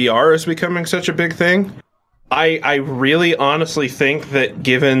now that VR is becoming such a big thing, I really honestly think that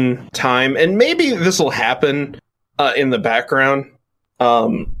given time, and maybe this will happen in the background,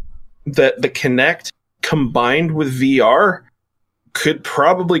 that the Kinect combined with VR could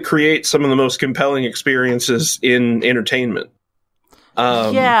probably create some of the most compelling experiences in entertainment.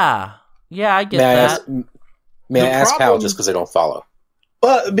 Yeah, I get that. May I ask how? Just because I don't follow.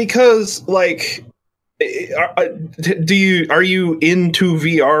 Because, like, are you into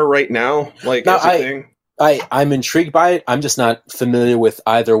VR right now? Like, no, as a thing? I'm intrigued by it. I'm just not familiar with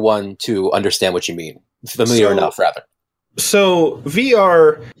either one to understand what you mean. Familiar enough, rather. So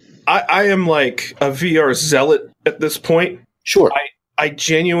VR, I am like a VR zealot at this point. Sure. I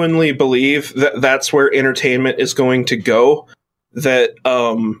genuinely believe that that's where entertainment is going to go. That,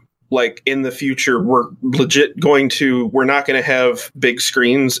 like, in the future, we're not going to have big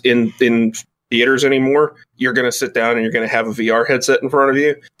screens in theaters anymore. You're going to sit down and you're going to have a VR headset in front of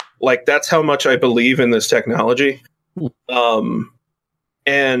you. Like, that's how much I believe in this technology.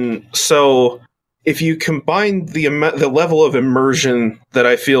 And so if you combine the level of immersion that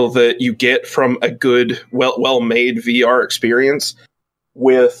I feel that you get from a good, well-made VR experience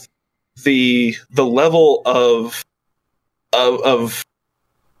with the level of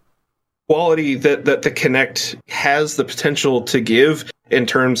quality that the Kinect has the potential to give in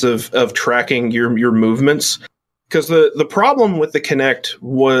terms of tracking your movements. Because the problem with the Kinect,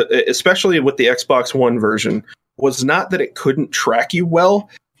 was, especially with the Xbox One version, was not that it couldn't track you well.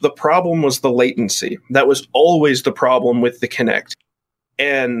 The problem was the latency. That was always the problem with the Kinect.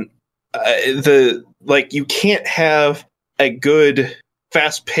 And you can't have a good,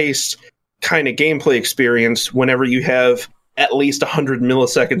 fast-paced kind of gameplay experience whenever you have at least 100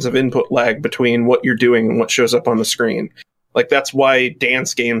 milliseconds of input lag between what you're doing and what shows up on the screen. Like, that's why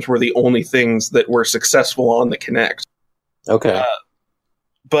dance games were the only things that were successful on the Kinect. Okay.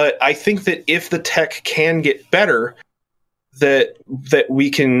 But I think that if the tech can get better, that we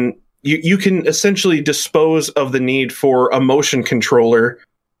can, you can essentially dispose of the need for a motion controller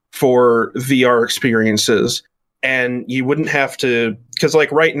for VR experiences. And you wouldn't have to, because,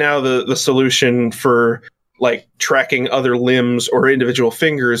 like, right now the solution for, like, tracking other limbs or individual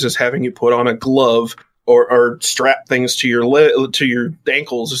fingers is having you put on a glove or strap things to your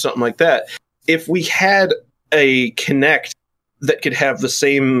ankles or something like that. If we had a Kinect that could have the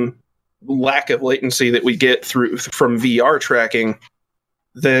same lack of latency that we get from VR tracking,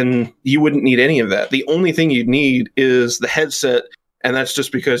 then you wouldn't need any of that. The only thing you'd need is the headset, and that's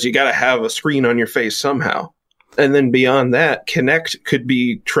just because you got to have a screen on your face somehow. And then beyond that, Kinect could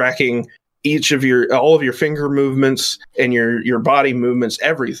be tracking all of your finger movements and your body movements,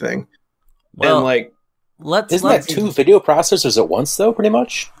 everything. Well, and, like, isn't that 2 video processors at once, though? Pretty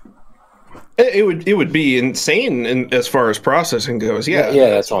much. It would be insane as far as processing goes. Yeah,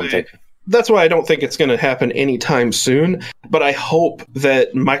 that's what I'm thinking. That's why I don't think it's going to happen anytime soon. But I hope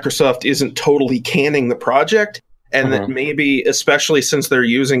that Microsoft isn't totally canning the project, and that maybe, especially since they're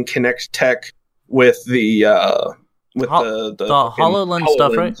using Kinect tech with the HoloLens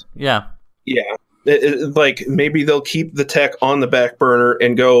stuff, right? Yeah. Like, maybe they'll keep the tech on the back burner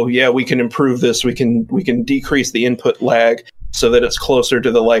and go, yeah, we can improve this. We can decrease the input lag so that it's closer to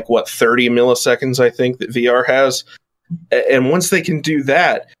the 30 milliseconds I think that VR has. And once they can do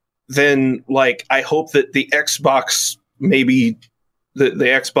that, then, like, I hope that the Xbox, maybe the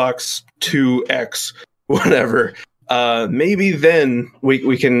Xbox 2X, whatever, maybe then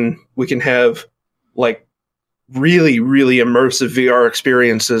we can have, like, really, really immersive VR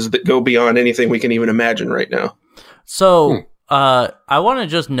experiences that go beyond anything we can even imagine right now. So, I want to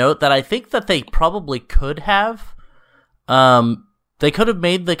just note that I think that they probably could have. they could have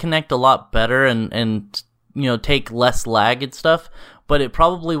made the Kinect a lot better and take less lag and stuff, but it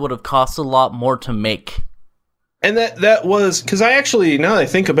probably would have cost a lot more to make. And that was because I actually, now that I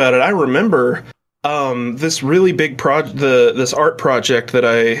think about it, I remember this really big this art project that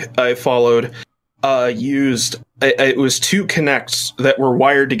I followed used it was 2 Kinects that were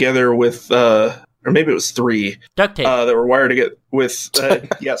wired together with or maybe it was 3 duct tape that were wired together with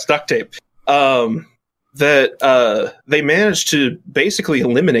yes, duct tape. That they managed to basically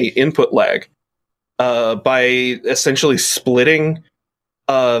eliminate input lag by essentially splitting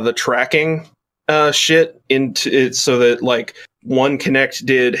the tracking shit into it so that like one Kinect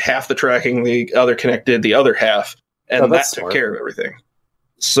did half the tracking, the other Kinect did the other half, and that took care of everything.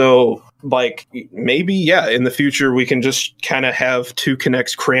 So like maybe in the future we can just kind of have 2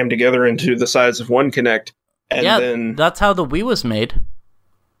 Kinects crammed together into the size of one Kinect, and then that's how the Wii was made.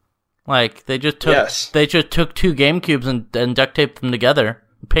 Like they just took 2 GameCubes and duct taped them together,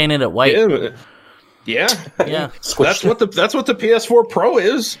 painted it white. Yeah. That's what the PS4 Pro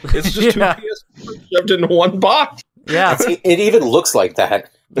is. It's just 2 PS4 shoved into one box. Yeah, it even looks like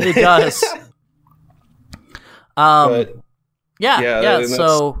that. It does.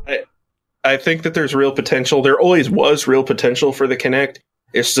 So I think that there's real potential. There always was real potential for the Kinect.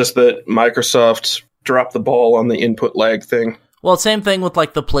 It's just that Microsoft dropped the ball on the input lag thing. Well, same thing with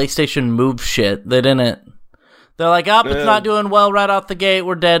like the PlayStation Move shit. They didn't. They're like, it's not doing well right out the gate.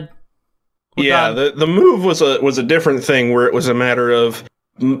 We're dead. The Move was a different thing where it was a matter of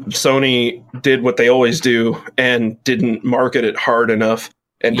Sony did what they always do and didn't market it hard enough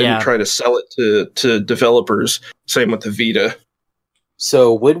and didn't try to sell it to developers. Same with the Vita.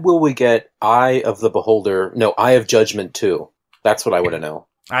 So when will we get Eye of Judgment 2? That's what I want to know.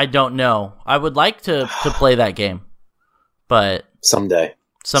 I don't know. I would like to play that game, but someday.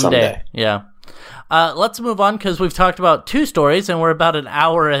 Yeah. Let's move on because we've talked about 2 stories and we're about an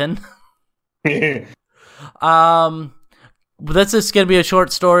hour in. This is going to be a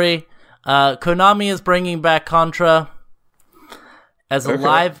short story. Konami is bringing back Contra as a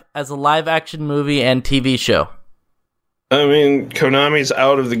live action movie and TV show. I mean, Konami's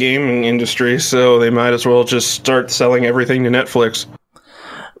out of the gaming industry, so they might as well just start selling everything to Netflix.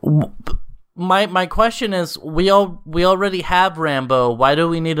 My question is, we already have Rambo. Why do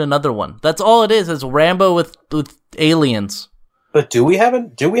we need another one? That's all it is Rambo with aliens. But do we have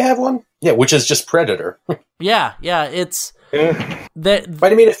one? Yeah, which is just Predator. yeah, it's that.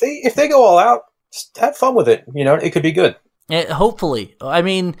 But I mean, if they go all out, just have fun with it. It could be good. Hopefully, I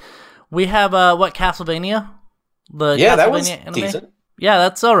mean, we have Castlevania. That was anime? Decent. Yeah,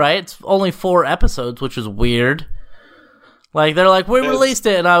 that's all right. It's only 4 episodes, which is weird. Like they're like, we released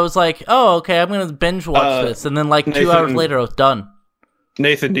it, and I was like, oh, okay, I'm gonna binge watch this, and then like Nathan, 2 hours later, I was done.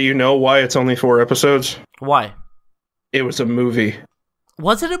 Nathan, do you know why it's only 4 episodes? Why? It was a movie.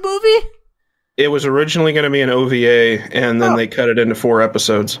 Was it a movie? It was originally going to be an OVA, and then they cut it into 4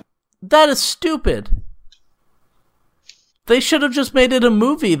 episodes. That is stupid. They should have just made it a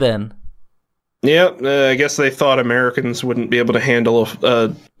movie then. Yep, I guess they thought Americans wouldn't be able to handle,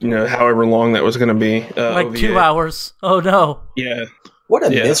 however long that was going to be. Like OVA. 2 hours. Oh no. Yeah. What a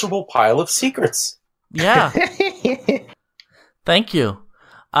miserable pile of secrets. Yeah. Thank you.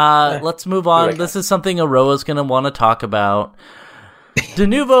 Let's move on. This is something Aroa's going to want to talk about. De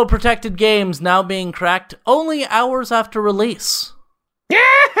Novo protected games now being cracked only hours after release.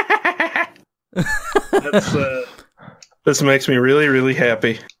 This makes me really, really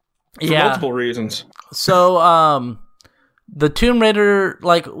happy. For multiple reasons. So, the Tomb Raider,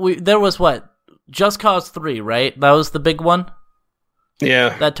 there was Just Cause 3, right? That was the big one?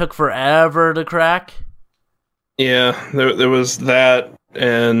 Yeah. That took forever to crack? Yeah, there was that,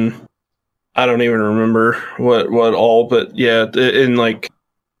 and I don't even remember what all, but yeah, in I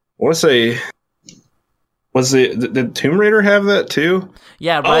want to say, did Tomb Raider have that too?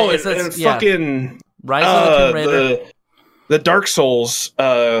 Yeah, right. Oh, and fucking Rise of the Tomb Raider. The Dark Souls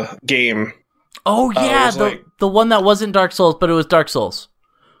game. Oh yeah, the one that wasn't Dark Souls, but it was Dark Souls.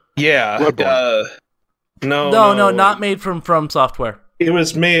 Yeah. No, not made from Software. It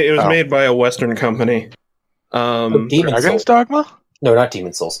was made by a Western company. Dragon's Dogma? No, not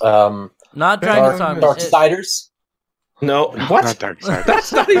Demon Souls. Not Dragon's Dogma. Darksiders? No, what? Not Darksiders.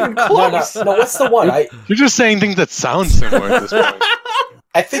 That's not even close. No, what's the one? You're just saying things that sound similar at this point.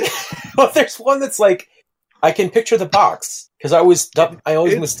 I think there's one that's I can picture the box because I always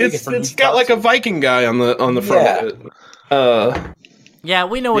mistake it for. It's got like a Viking guy on the front of it. Yeah,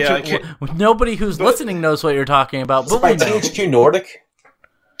 we know what nobody who's listening knows what you're talking about. But by THQ Nordic.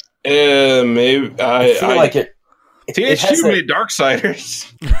 Maybe I feel like it. THQ made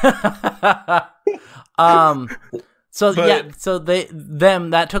Darksiders. So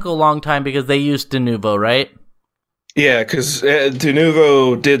that took a long time because they used Denuvo, right? Yeah, because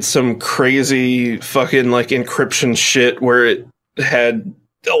Denuvo did some crazy fucking like encryption shit where it had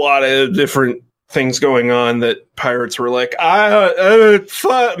a lot of different things going on that pirates were like,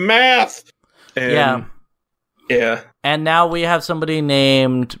 math. And, yeah. And now we have somebody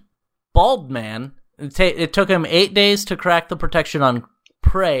named Baldman. It took him 8 days to crack the protection on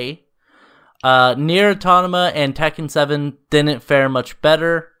Prey. Nier Automata and Tekken 7 didn't fare much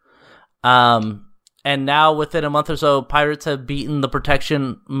better. And now within a month or so, pirates have beaten the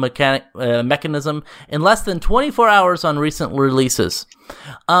protection mechanism in less than 24 hours on recent releases.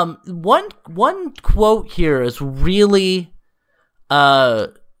 One quote here is really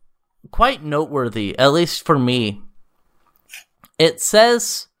quite noteworthy, at least for me. It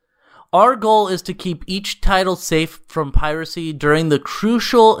says, "Our goal is to keep each title safe from piracy during the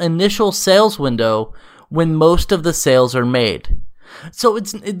crucial initial sales window when most of the sales are made." So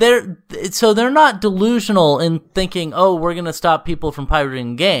they're not delusional in thinking, oh, we're going to stop people from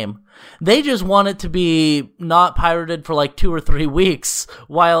pirating the game. They just want it to be not pirated for like 2 or 3 weeks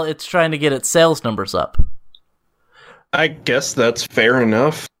while it's trying to get its sales numbers up. I guess that's fair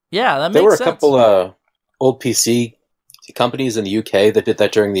enough. Yeah, that makes sense. There were a couple old PC companies in the UK that did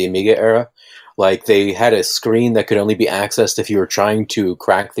that during the Amiga era. Like, they had a screen that could only be accessed if you were trying to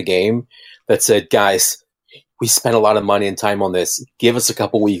crack the game that said, guys, we spent a lot of money and time on this. Give us a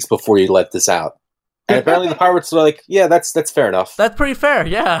couple weeks before you let this out. And apparently the pirates were like, yeah, that's fair enough. That's pretty fair,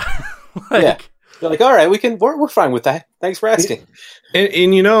 yeah. Yeah. They're like, all right, we're fine with that. Thanks for asking.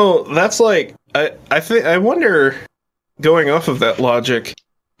 And you know, that's like, I wonder, going off of that logic,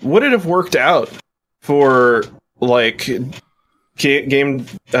 would it have worked out for like game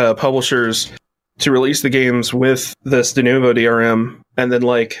publishers to release the games with this Denuvo DRM and then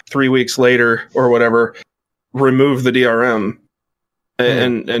like 3 weeks later or whatever remove the DRM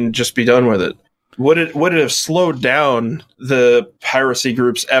and just be done with it? Would it have slowed down the piracy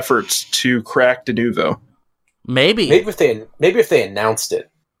group's efforts to crack Denuvo? Maybe if they announced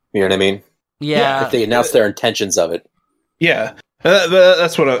it, you know what I mean? Yeah. If they announced their intentions of it. Yeah,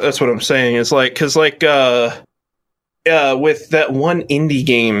 that's what I'm saying. It's like, because like with that one indie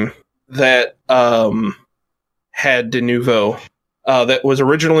game that had Denuvo that was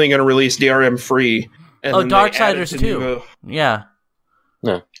originally going to release DRM free. And Darksiders 2. Yeah.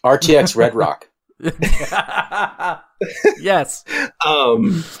 No. RTX Red Rock. Yes.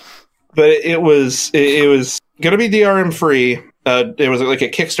 But it was going to be DRM free. It was like a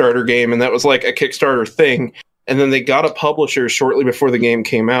Kickstarter game, and that was like a Kickstarter thing. And then they got a publisher shortly before the game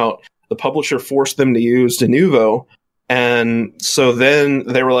came out. The publisher forced them to use Denuvo. And so then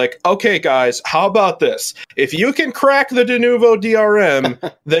they were like, okay, guys, how about this? If you can crack the Denuvo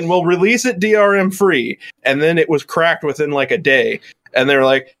DRM, then we'll release it DRM free. And then it was cracked within like a day. And they were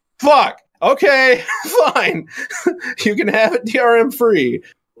like, fuck, okay, fine. You can have it DRM free.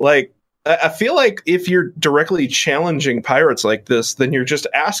 Like, I feel like if you're directly challenging pirates like this, then you're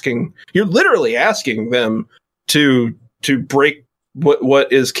literally asking them to break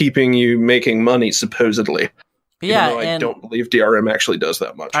what is keeping you making money, supposedly. Yeah, even though I don't believe DRM actually does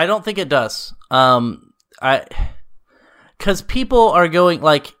that much. I don't think it does. Because people are going,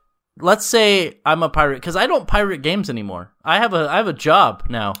 like, let's say I'm a pirate, because I don't pirate games anymore. I have a job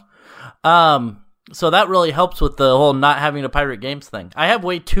now. So that really helps with the whole not having to pirate games thing. I have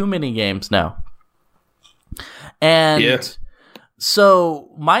way too many games now. And so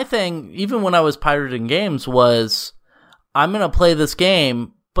my thing, even when I was pirating games, was I'm going to play this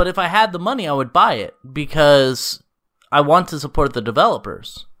game, but if I had the money, I would buy it because I want to support the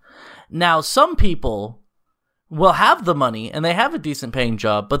developers. Now, some people will have the money and they have a decent paying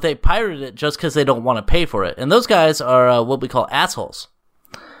job, but they pirate it just because they don't want to pay for it. And those guys are what we call assholes.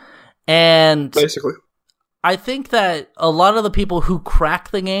 And basically, I think that a lot of the people who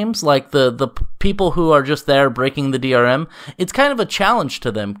crack the games, like the people who are just there breaking the DRM, it's kind of a challenge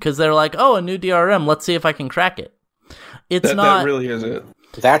to them because they're like, oh, a new DRM, let's see if I can crack it. That really is it.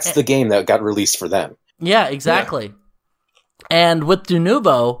 That's the game that got released for them. Yeah, exactly. Yeah. And with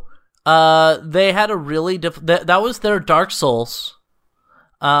Denuvo, they had a really that was their Dark Souls,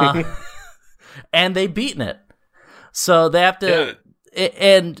 and they beaten it. So they have to,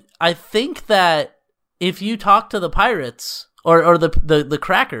 and I think that if you talk to the pirates or the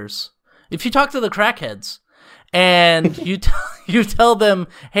crackers, if you talk to the crackheads, and you tell them,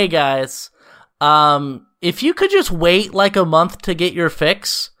 hey guys, if you could just wait like a month to get your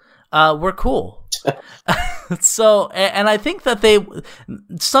fix, we're cool. So, and I think that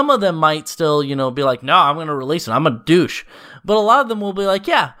some of them might still, be like, no, I'm going to release it. I'm a douche. But a lot of them will be like,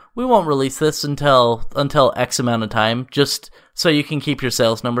 yeah, we won't release this until X amount of time, just so you can keep your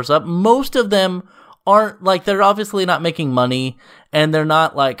sales numbers up. Most of them aren't like, they're obviously not making money, and they're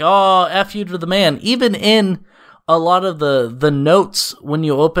not like, oh, F you to the man. Even in a lot of the notes, when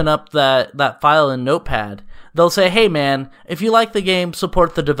you open up that file in Notepad, they'll say, hey man, if you like the game,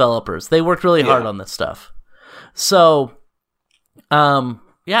 support the developers. They worked really hard on this stuff. So,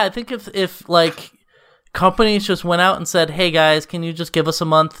 I think if like companies just went out and said, hey guys, can you just give us a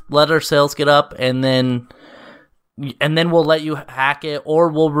month, let our sales get up, and then we'll let you hack it, or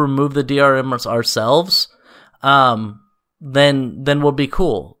we'll remove the DRM ourselves, then we'll be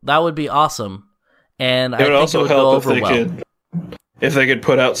cool. That would be awesome. And I think it would go over well. If they could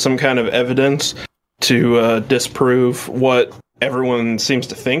put out some kind of evidence to disprove what everyone seems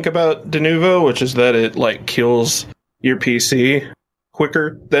to think about Denuvo, which is that it like kills your PC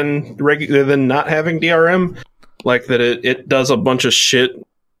quicker than not having DRM, like that it does a bunch of shit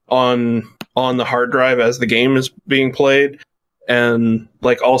on the hard drive as the game is being played, and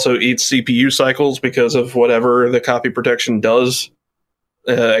like also eats CPU cycles because of whatever the copy protection does.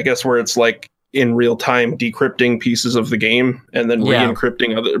 I guess where it's like in real time decrypting pieces of the game and then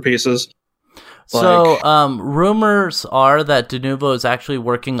re-encrypting other pieces. So, rumors are that Denuvo is actually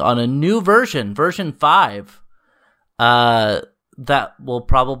working on a new version 5, that will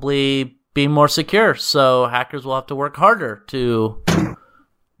probably be more secure. So hackers will have to work harder to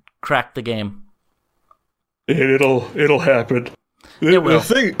crack the game. It'll happen. It will.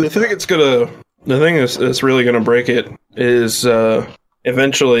 The thing that's really gonna break it is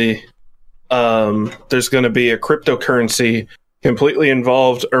eventually there's gonna be a cryptocurrency completely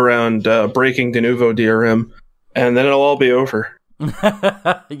involved around breaking Denuvo DRM, and then it'll all be over.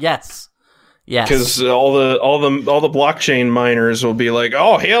 Yes. Because all the blockchain miners will be like,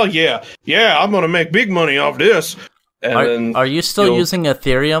 "Oh hell yeah, I'm gonna make big money off this." And are you still using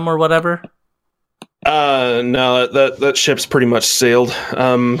Ethereum or whatever? No, that ship's pretty much sailed.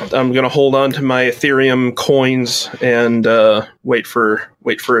 I'm gonna hold on to my Ethereum coins and wait for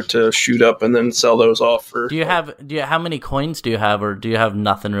it to shoot up and then sell those off for. How many coins do you have, or do you have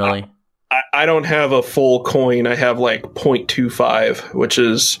nothing really? I don't have a full coin. I have like 0.25, which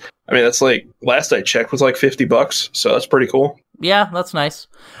is, that's like, last I checked was like $50, so that's pretty cool. Yeah, that's nice.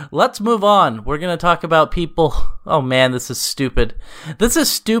 Let's move on. We're gonna talk about people. Oh man, this is stupid. This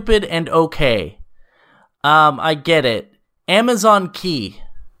is stupid and okay. I get it. Amazon Key.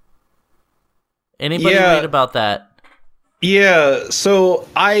 Anybody read about that? Yeah, so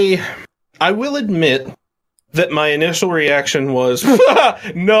I will admit that my initial reaction was,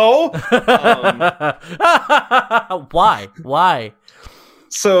 no! Why?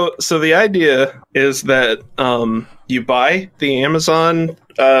 So the idea is that you buy the Amazon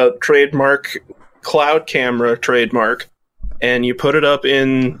trademark, cloud camera trademark, and you put it up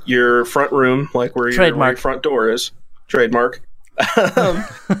in your front room, like where your front door is. Trademark.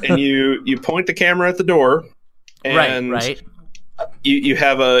 And you point the camera at the door, and right. You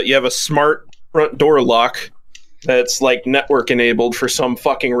have a smart front door lock that's like network enabled for some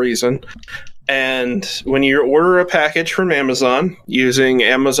fucking reason. And when you order a package from Amazon using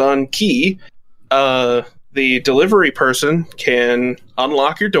Amazon Key, the delivery person can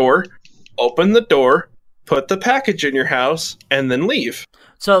unlock your door, open the door, put the package in your house, and then leave.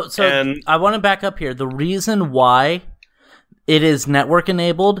 So I want to back up here. The reason why it is network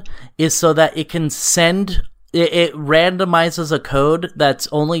enabled is so that it can send. It randomizes a code that's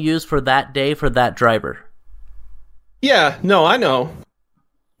only used for that day for that driver. Yeah, no, I know.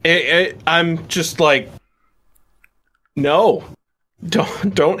 I'm just like, no,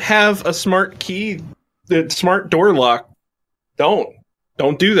 don't have a smart key, the smart door lock. Don't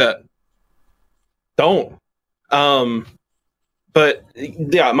do that. Don't. But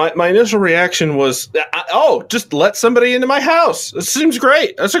yeah, my initial reaction was, just let somebody into my house. It seems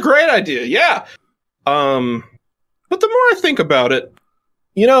great. That's a great idea. Yeah. But the more I think about it,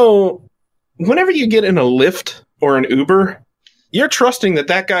 whenever you get in a Lyft or an Uber, you're trusting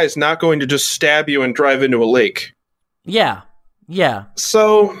that guy's not going to just stab you and drive into a lake. Yeah.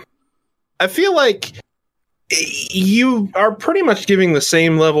 So I feel like you are pretty much giving the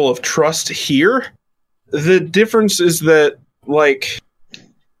same level of trust here. The difference is that, like,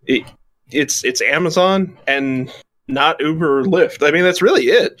 it's Amazon and not Uber or Lyft. That's really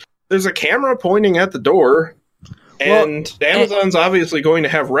it. There's a camera pointing at the door, and Amazon's obviously going to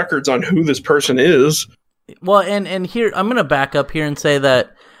have records on who this person is. Well, and here, I'm going to back up here and say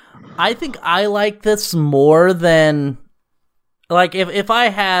that I think I like this more than like if I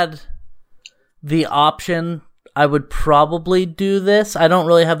had the option, I would probably do this. I don't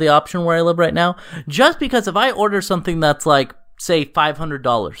really have the option where I live right now, just because if I order something that's like, say,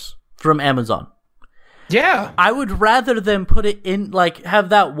 $500 from Amazon, yeah, I would rather than put it in, like, have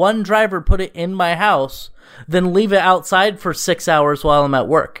that one driver put it in my house than leave it outside for 6 hours while I'm at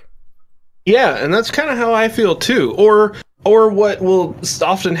work. Yeah, and that's kind of how I feel too. Or what will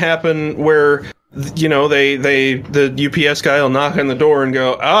often happen where, you know, the UPS guy will knock on the door and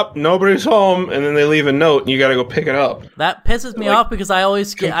go, nobody's home, and then they leave a note and you got to go pick it up. That pisses me off because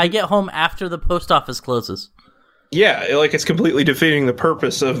I get home after the post office closes. Yeah, like it's completely defeating the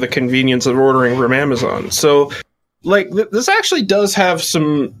purpose of the convenience of ordering from Amazon. So, like, this actually does have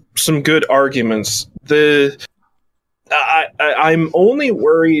some good arguments. I'm only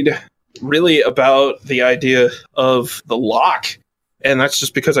worried really about the idea of the lock, and that's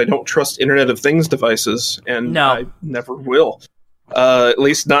just because I don't trust Internet of Things devices, and I never will. At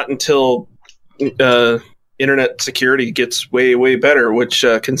least not until internet security gets way, way better, which,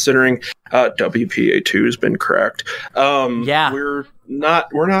 considering WPA2 has been cracked, we're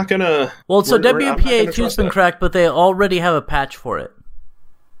not gonna... Well, so WPA2's been cracked, but they already have a patch for it.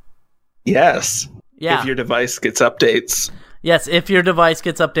 Yes. Yeah. If your device gets updates. Yes, if your device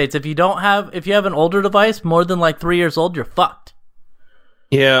gets updates. If you have an older device, more than like 3 years old, you're fucked.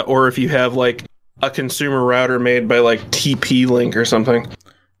 Yeah, or if you have like a consumer router made by like TP-Link or something.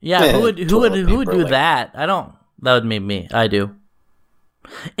 Yeah, who would do that? That would be me. I do.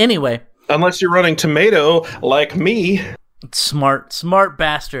 Anyway. Unless you're running Tomato like me. Smart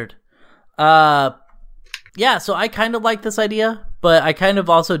bastard. Yeah, so I kind of like this idea, but I kind of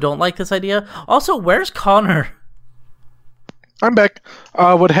also don't like this idea. Also, where's Connor? I'm back.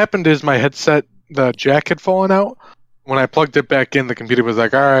 What happened is my headset, the jack had fallen out. When I plugged it back in, the computer was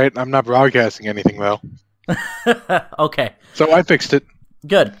like, all right, I'm not broadcasting anything, though. Okay. So I fixed it.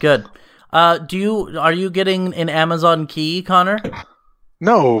 Good. Are you getting an Amazon key, Connor?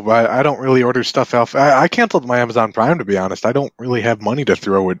 No, I don't really order stuff off. I canceled my Amazon Prime, to be honest. I don't really have money to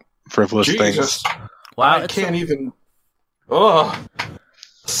throw at frivolous things. Wow, I can't even... Oh,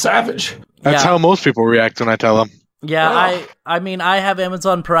 savage. That's how most people react when I tell them. Yeah, I mean, I have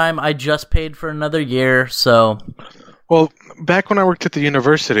Amazon Prime. I just paid for another year, so... Well, back when I worked at the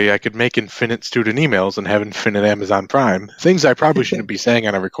university, I could make infinite student emails and have infinite Amazon Prime. Things I probably shouldn't be saying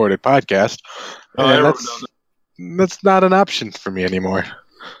on a recorded podcast. That's not an option for me anymore.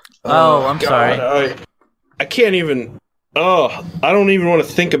 Oh, I'm sorry. I can't even... I don't even want to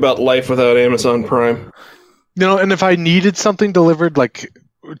think about life without Amazon Prime. You know, and if I needed something delivered, like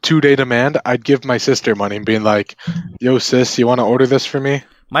 2-day demand, I'd give my sister money and be like, yo, sis, you want to order this for me?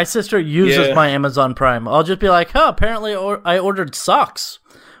 My sister uses my Amazon Prime. I'll just be like, apparently I ordered socks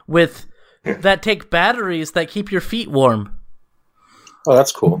that take batteries that keep your feet warm. Oh,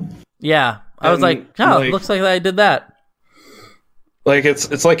 that's cool. Yeah. I was like, looks like I did that. Like,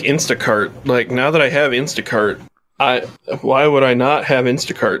 it's like Instacart. Like, now that I have Instacart, why would I not have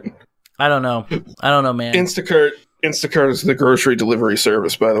Instacart? I don't know, man. Instacart is the grocery delivery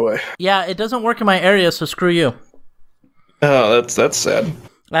service, by the way. Yeah, it doesn't work in my area, so screw you. Oh, that's sad.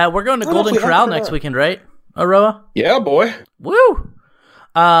 We're going to Golden Corral next weekend, right, Aroa? Yeah, boy. Woo!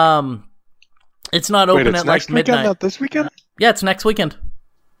 It's not open at like midnight. Weekend, not this weekend? Yeah, it's next weekend.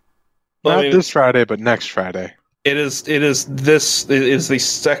 Not this Friday, but next Friday. It is the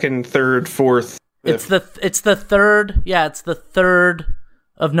second, third, fourth. It's the third. Yeah, it's the 3rd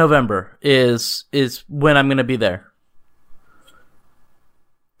of November is when I'm going to be there.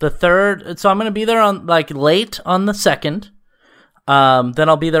 The 3rd, so I'm going to be there on like late on the 2nd. Then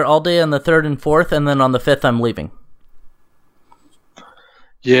I'll be there all day on the 3rd and 4th, and then on the 5th I'm leaving.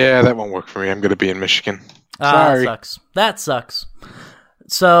 Yeah, that won't work for me. I'm going to be in Michigan. Sorry. That sucks.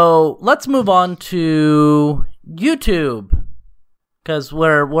 So let's move on to YouTube, because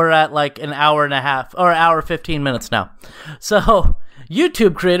we're at like an hour and a half or hour 15 minutes now. So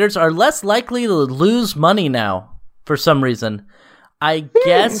YouTube creators are less likely to lose money now for some reason. I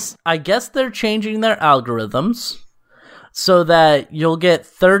guess they're changing their algorithms so that you'll get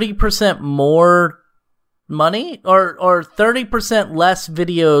 30% more money or 30% less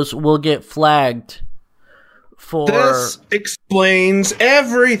videos will get flagged for... This explains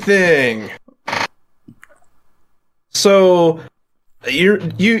everything! So,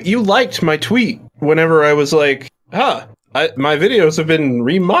 you liked my tweet whenever I was like, my videos have been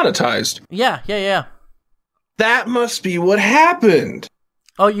remonetized. Yeah. That must be what happened.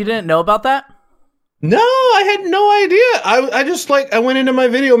 Oh, you didn't know about that? No, I had no idea. I just I went into my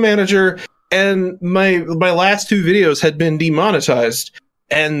video manager and my last 2 videos had been demonetized,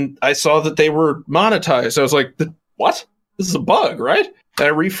 and I saw that they were monetized. I was like, what? this is a bug, right? And I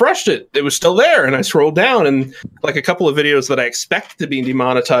refreshed it. It was still there. And I scrolled down and like a couple of videos that I expect to be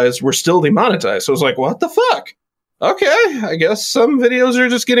demonetized were still demonetized. So I was like, what the fuck? Okay, I guess some videos are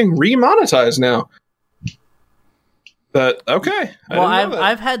just getting remonetized now. But okay. Well,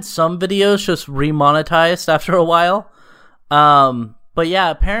 I've had some videos just remonetized after a while. But yeah,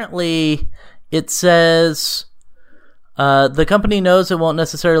 apparently it says the company knows it won't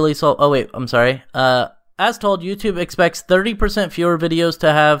necessarily solve... Oh, wait, I'm sorry. As told, YouTube expects 30% fewer videos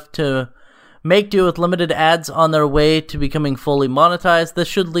to have to make do with limited ads on their way to becoming fully monetized. This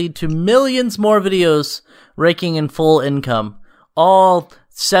should lead to millions more videos raking in full income. All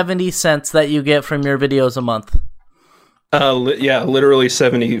 70 cents that you get from your videos a month. Yeah, literally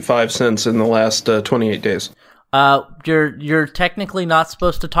 75 cents in the last 28 days. You're technically not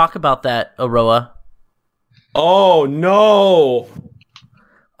supposed to talk about that, Aroa. Oh, no!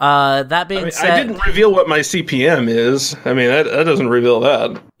 That being said... I didn't reveal what my CPM is. I mean, that doesn't reveal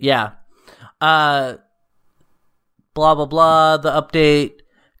that. Yeah. Blah, blah, blah. The update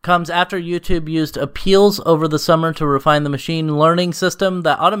comes after YouTube used appeals over the summer to refine the machine learning system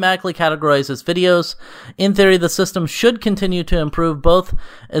that automatically categorizes videos. In theory, the system should continue to improve both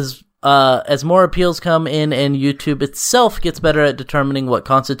as more appeals come in and YouTube itself gets better at determining what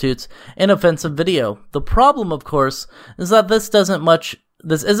constitutes an offensive video. The problem, of course, is that this isn't much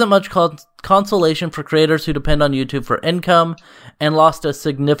consolation for creators who depend on YouTube for income and lost a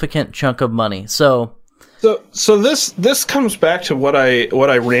significant chunk of money. So this comes back to what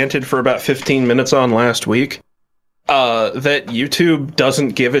I ranted for about 15 minutes on last week. That YouTube doesn't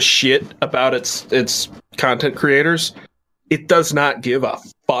give a shit about its content creators. It does not give a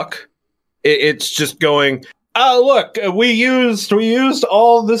fuck. It's just going, oh look, we used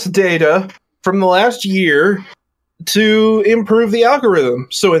all this data from the last year to improve the algorithm.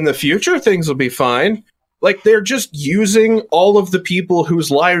 So in the future things will be fine. Like they're just using all of the people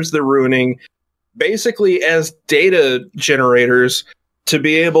whose lives they're ruining basically as data generators to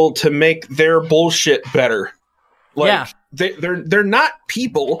be able to make their bullshit better. Like, yeah. They're not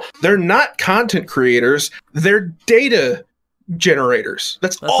people. They're not content creators. They're data generators.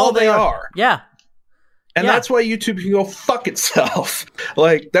 That's all they are. Yeah. And that's why YouTube can go fuck itself.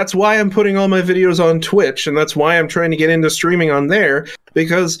 Like, that's why I'm putting all my videos on Twitch, and that's why I'm trying to get into streaming on there,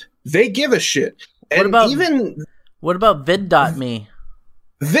 because they give a shit. And what about vid.me?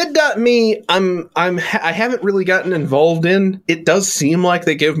 Vid.me, I haven't really gotten involved in. It does seem like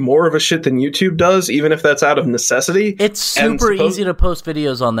they give more of a shit than YouTube does, even if that's out of necessity. It's super easy to post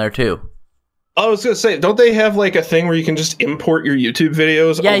videos on there too. I was going to say, don't they have like a thing where you can just import your YouTube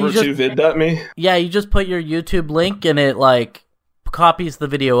videos over to vid.me? Yeah, you just put your YouTube link and it like copies the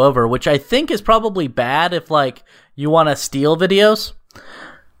video over, which I think is probably bad if like you want to steal videos.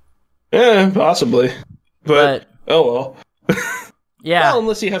 Yeah, possibly. But oh well. Yeah. Well,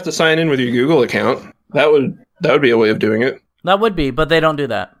 unless you have to sign in with your Google account. That would be a way of doing it. That would be, but they don't do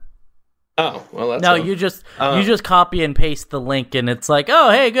that. Oh, well, that's... No, you just copy and paste the link, and it's like,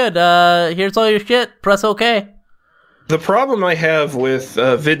 oh, hey, good, here's all your shit, press OK. The problem I have with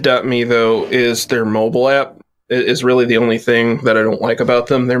vid.me, though, is their mobile app is really the only thing that I don't like about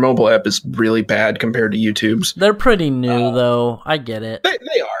them. Their mobile app is really bad compared to YouTube's. They're pretty new, though. I get it.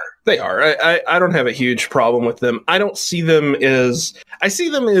 They are. I don't have a huge problem with them. I don't see them as... I see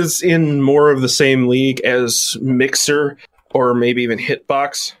them as in more of the same league as Mixer or maybe even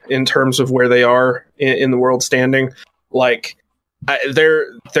Hitbox in terms of where they are in the world standing. Like,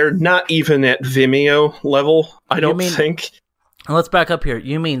 they're not even at Vimeo level, I don't think. Let's back up here.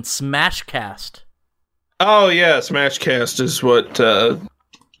 You mean Smashcast? Oh, yeah, Smashcast is what the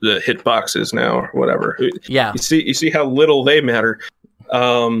Hitbox is now, or whatever. Yeah. You see how little they matter.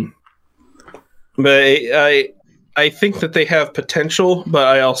 But I think that they have potential, but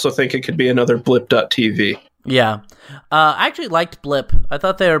I also think it could be another Blip.tv. Yeah. I actually liked Blip. I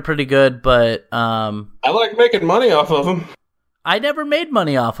thought they were pretty good, but... I like making money off of them. I never made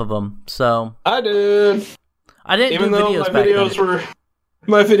money off of them, so... I did. I didn't Even do though videos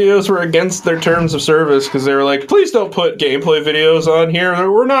my videos were against their terms of service, because they were like, please don't put gameplay videos on here.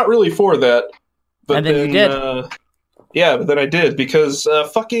 We're not really for that. But and then you did. Yeah, but then I did, because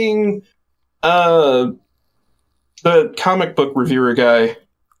fucking... the comic book reviewer guy...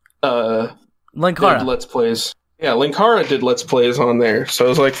 Linkara did Let's Plays. Yeah, Linkara did Let's Plays on there. So I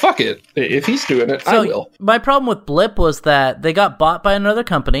was like, fuck it. If he's doing it, I will. My problem with Blip was that they got bought by another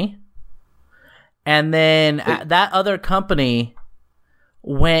company. And then that other company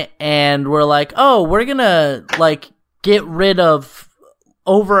went and were like, oh, we're going to like get rid of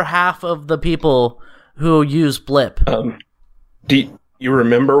over half of the people who use Blip. Do you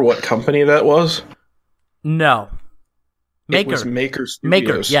remember what company that was? No. Maker. It was Maker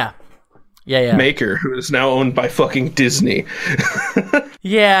Studios. Maker, yeah. Maker, who is now owned by fucking Disney.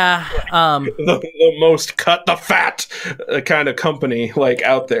 Yeah. The most cut the fat kind of company like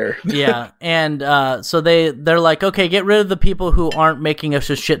out there. Yeah, and so they're like, okay, get rid of the people who aren't making us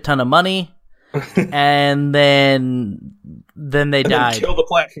a shit ton of money, and then they died. Kill the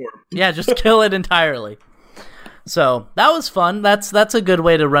platform. Yeah, just kill it entirely. So that was fun. That's a good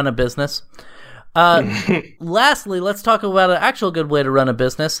way to run a business. Lastly, let's talk about an actual good way to run a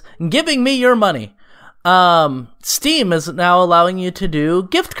business: giving me your money. Steam is now allowing you to do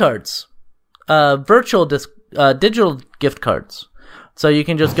gift cards, digital gift cards. So you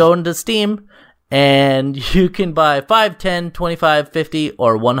can just go into Steam and you can buy $5, $10, $25, $50,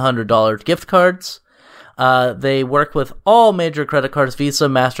 or $100 gift cards. They work with all major credit cards: Visa,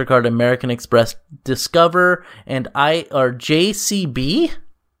 MasterCard, American Express, Discover, and JCB.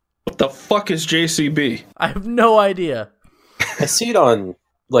 What the fuck is JCB? I have no idea. I see it on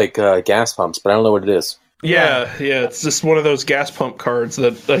gas pumps, but I don't know what it is. Yeah, it's just one of those gas pump cards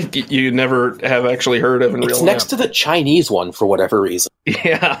that you never have actually heard of in real life. It's next to the Chinese one for whatever reason.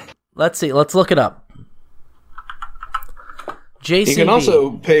 Yeah. Let's see. Let's look it up. JCB. You can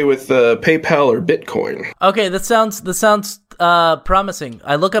also pay with PayPal or Bitcoin. Okay, that sounds promising.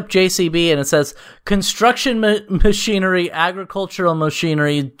 I look up JCB and it says construction machinery, agricultural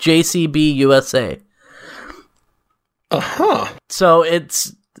machinery, JCB USA. Uh-huh. So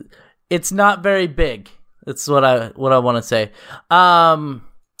it's not very big. That's what I want to say.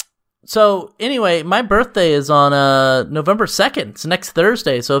 So anyway, my birthday is on November 2nd. It's next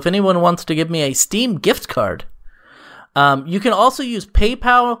Thursday. So if anyone wants to give me a Steam gift card, you can also use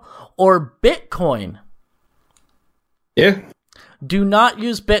PayPal or Bitcoin. Yeah. Do not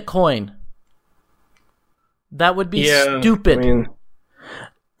use Bitcoin. That would be stupid. I mean,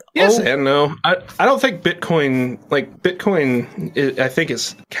 yes and no. I don't think Bitcoin, I think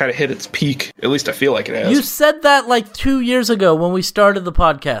it's kind of hit its peak. At least I feel like it has. You said that 2 years ago when we started the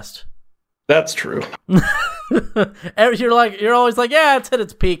podcast. That's true. You're always like, yeah, it's hit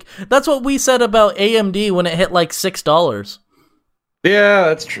its peak. That's what we said about AMD when it hit $6. Yeah,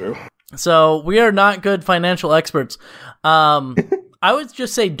 that's true. So we are not good financial experts. I would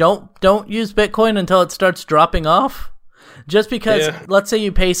just say don't use Bitcoin until it starts dropping off. Just because, let's say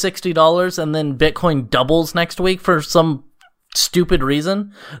you pay $60 and then Bitcoin doubles next week for some stupid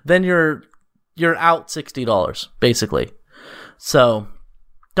reason, then you're out $60 basically. So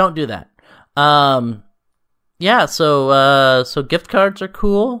don't do that. So gift cards are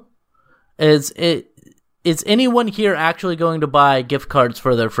cool. Is anyone here actually going to buy gift cards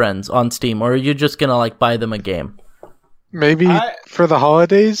for their friends on Steam, or are you just gonna buy them a game? Maybe for the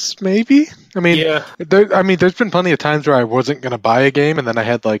holidays, maybe. I mean, there's been plenty of times where I wasn't gonna buy a game, and then I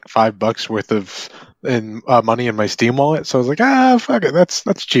had $5 worth of money in my Steam wallet, so I was like, fuck it,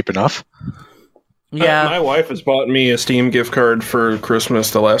 that's cheap enough. Yeah, my wife has bought me a Steam gift card for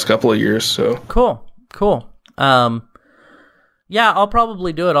Christmas the last couple of years. So cool. Yeah, I'll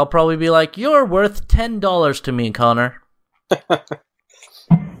probably do it. I'll probably be like, you're worth $10 to me, Connor.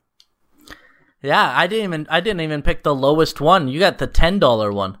 Yeah, I didn't even pick the lowest one. You got the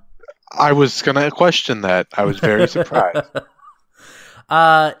 $10 one. I was gonna question that. I was very surprised.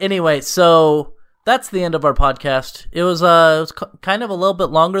 Anyway, so that's the end of our podcast. It was kind of a little bit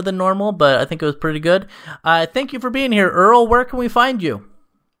longer than normal, but I think it was pretty good. Thank you for being here, Earl. Where can we find you?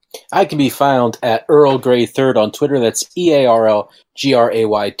 I can be found at Earl Grey Third on Twitter. That's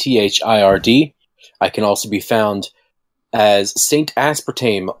EarlGraythird. I can also be found as Saint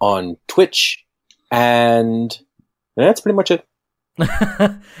Aspartame on Twitch, and that's pretty much it.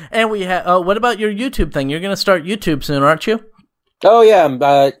 And we have. What about your YouTube thing? You're going to start YouTube soon, aren't you? Oh yeah, I'm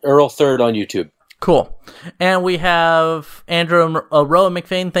Earl Third on YouTube. Cool. And we have Andrew Aroa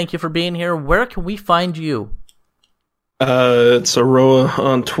McFain. Thank you for being here. Where can we find you? It's Aroa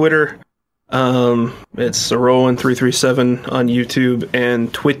on Twitter. It's Aroa1337 on YouTube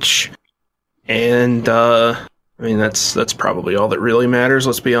and Twitch. And that's probably all that really matters,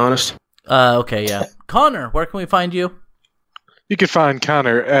 let's be honest. Okay, yeah. Connor, where can we find you? You can find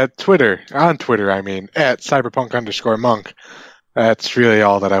Connor at Twitter, at cyberpunk_monk. That's really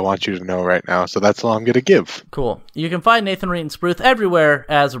all that I want you to know right now, so that's all I'm going to give. Cool. You can find Nathan Reeton Spruth everywhere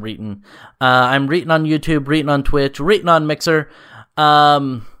as Reeton. I'm Reeton on YouTube, Reeton on Twitch, Reeton on Mixer.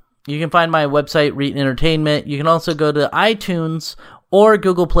 You can find my website, Reeton Entertainment. You can also go to iTunes or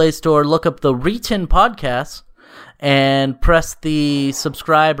Google Play Store, look up the Reeton Podcast, and press the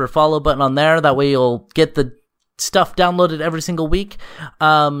subscribe or follow button on there. That way you'll get the stuff downloaded every single week.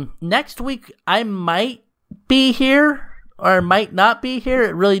 Next week, I might be here or might not be here.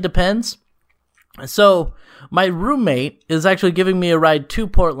 It really depends. So My roommate is actually giving me a ride to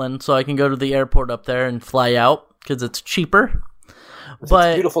Portland so I can go to the airport up there and fly out because it's cheaper. It's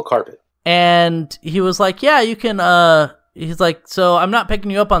beautiful carpet. And he was like, yeah, you can, he's like, so I'm not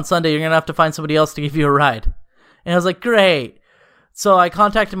picking you up on Sunday. You're going to have to find somebody else to give you a ride. And I was like, great. So I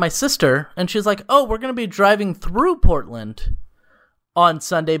contacted my sister, and she's like, oh, we're going to be driving through Portland on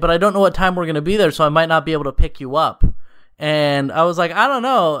Sunday, but I don't know what time we're going to be there, so I might not be able to pick you up. And I was like, I don't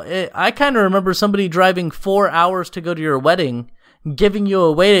know. I kind of remember somebody driving 4 hours to go to your wedding, giving you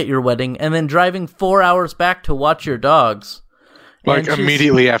away at your wedding, and then driving 4 hours back to watch your dogs. Like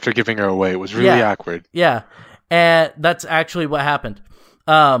immediately after giving her away. It was really awkward. Yeah. And that's actually what happened.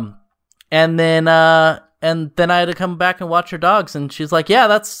 And then I had to come back and watch her dogs, and she's like, yeah,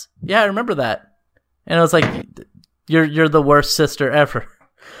 I remember that. And I was like, you're the worst sister ever.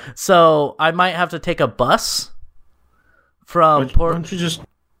 So I might have to take a bus from Why don't you just...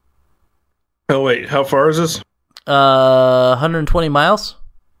 Oh, wait, how far is this? 120 miles.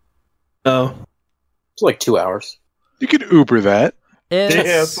 Oh. It's like 2 hours. You could Uber that.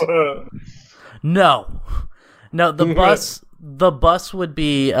 No, the bus would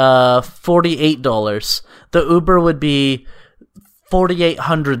be $48. The Uber would be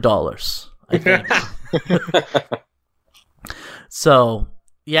 $4,800, I think. So,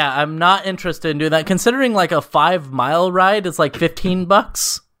 yeah, I'm not interested in doing that. Considering like a 5-mile ride is like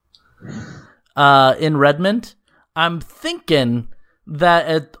 $15 in Redmond, I'm thinking that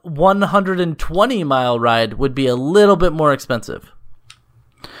a 120-mile ride would be a little bit more expensive.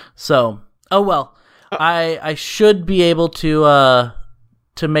 So, oh well. I should be able to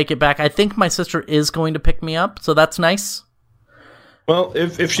make it back. I think my sister is going to pick me up, so that's nice. Well,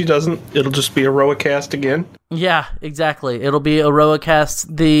 if she doesn't, it'll just be a Roacast again. Yeah, exactly. It'll be a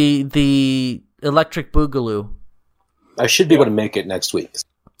Roacast, the Electric Boogaloo. I should be able to make it next week.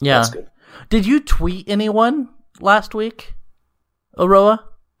 Yeah. That's good. Did you tweet anyone last week, Aroa?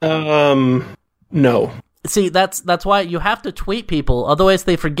 No. See, that's why you have to tweet people, otherwise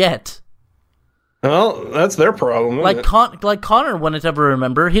they forget. Well, that's their problem. Like Connor wouldn't ever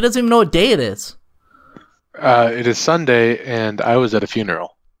remember. He doesn't even know what day it is. It is Sunday, and I was at a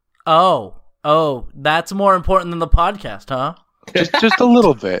funeral. Oh, that's more important than the podcast, huh? Just a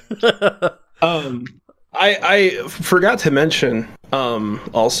little bit. I forgot to mention,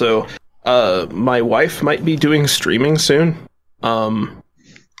 also, my wife might be doing streaming soon.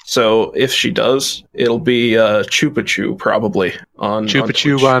 So if she does, it'll be Chupa Chew probably on Chupa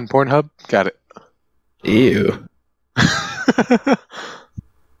Chew on Pornhub. Got it. Ew.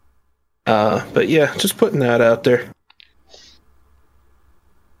 But yeah, just putting that out there.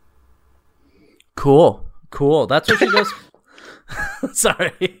 Cool. That's what she goes.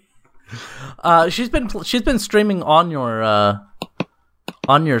 Sorry. She's been streaming on your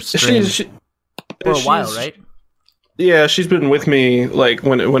stream for a while, right? Yeah, she's been with me. Like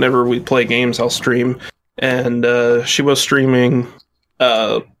whenever we play games, I'll stream, and she was streaming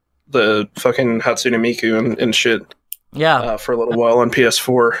the fucking Hatsune Miku and shit. Yeah, for a little while on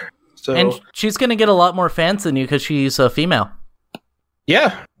PS4. So, and she's gonna get a lot more fans than you because she's a female.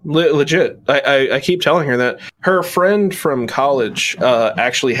 Yeah, legit. I keep telling her that. Her friend from college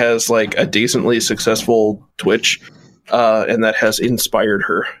actually has like a decently successful Twitch, and that has inspired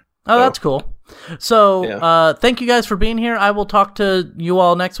her. Oh, that's cool. So, thank you guys for being here. I will talk to you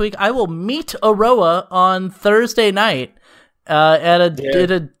all next week. I will meet Aroa on Thursday night at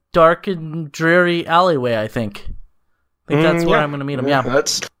a dark and dreary alleyway, I think. That's where I'm going to meet him. Yeah,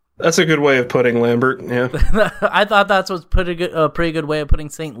 that's a good way of putting Lambert. Yeah, I thought that was a pretty good way of putting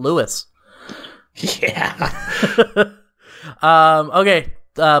St. Louis. Yeah. Okay.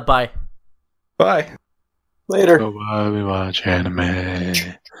 Bye. Bye. Later. So while we watch anime, we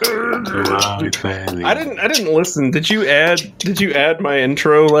play. I didn't listen. Did you add my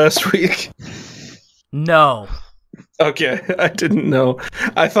intro last week? No. Okay, I didn't know.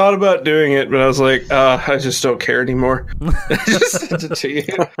 I thought about doing it, but I was like, I just don't care anymore. I just sent it to you.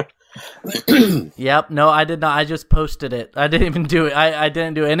 Yep, no, I did not. I just posted it. I didn't even do it. I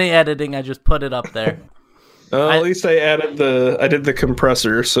didn't do any editing. I just put it up there. At least I did the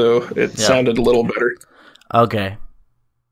compressor, so it sounded a little better. Okay.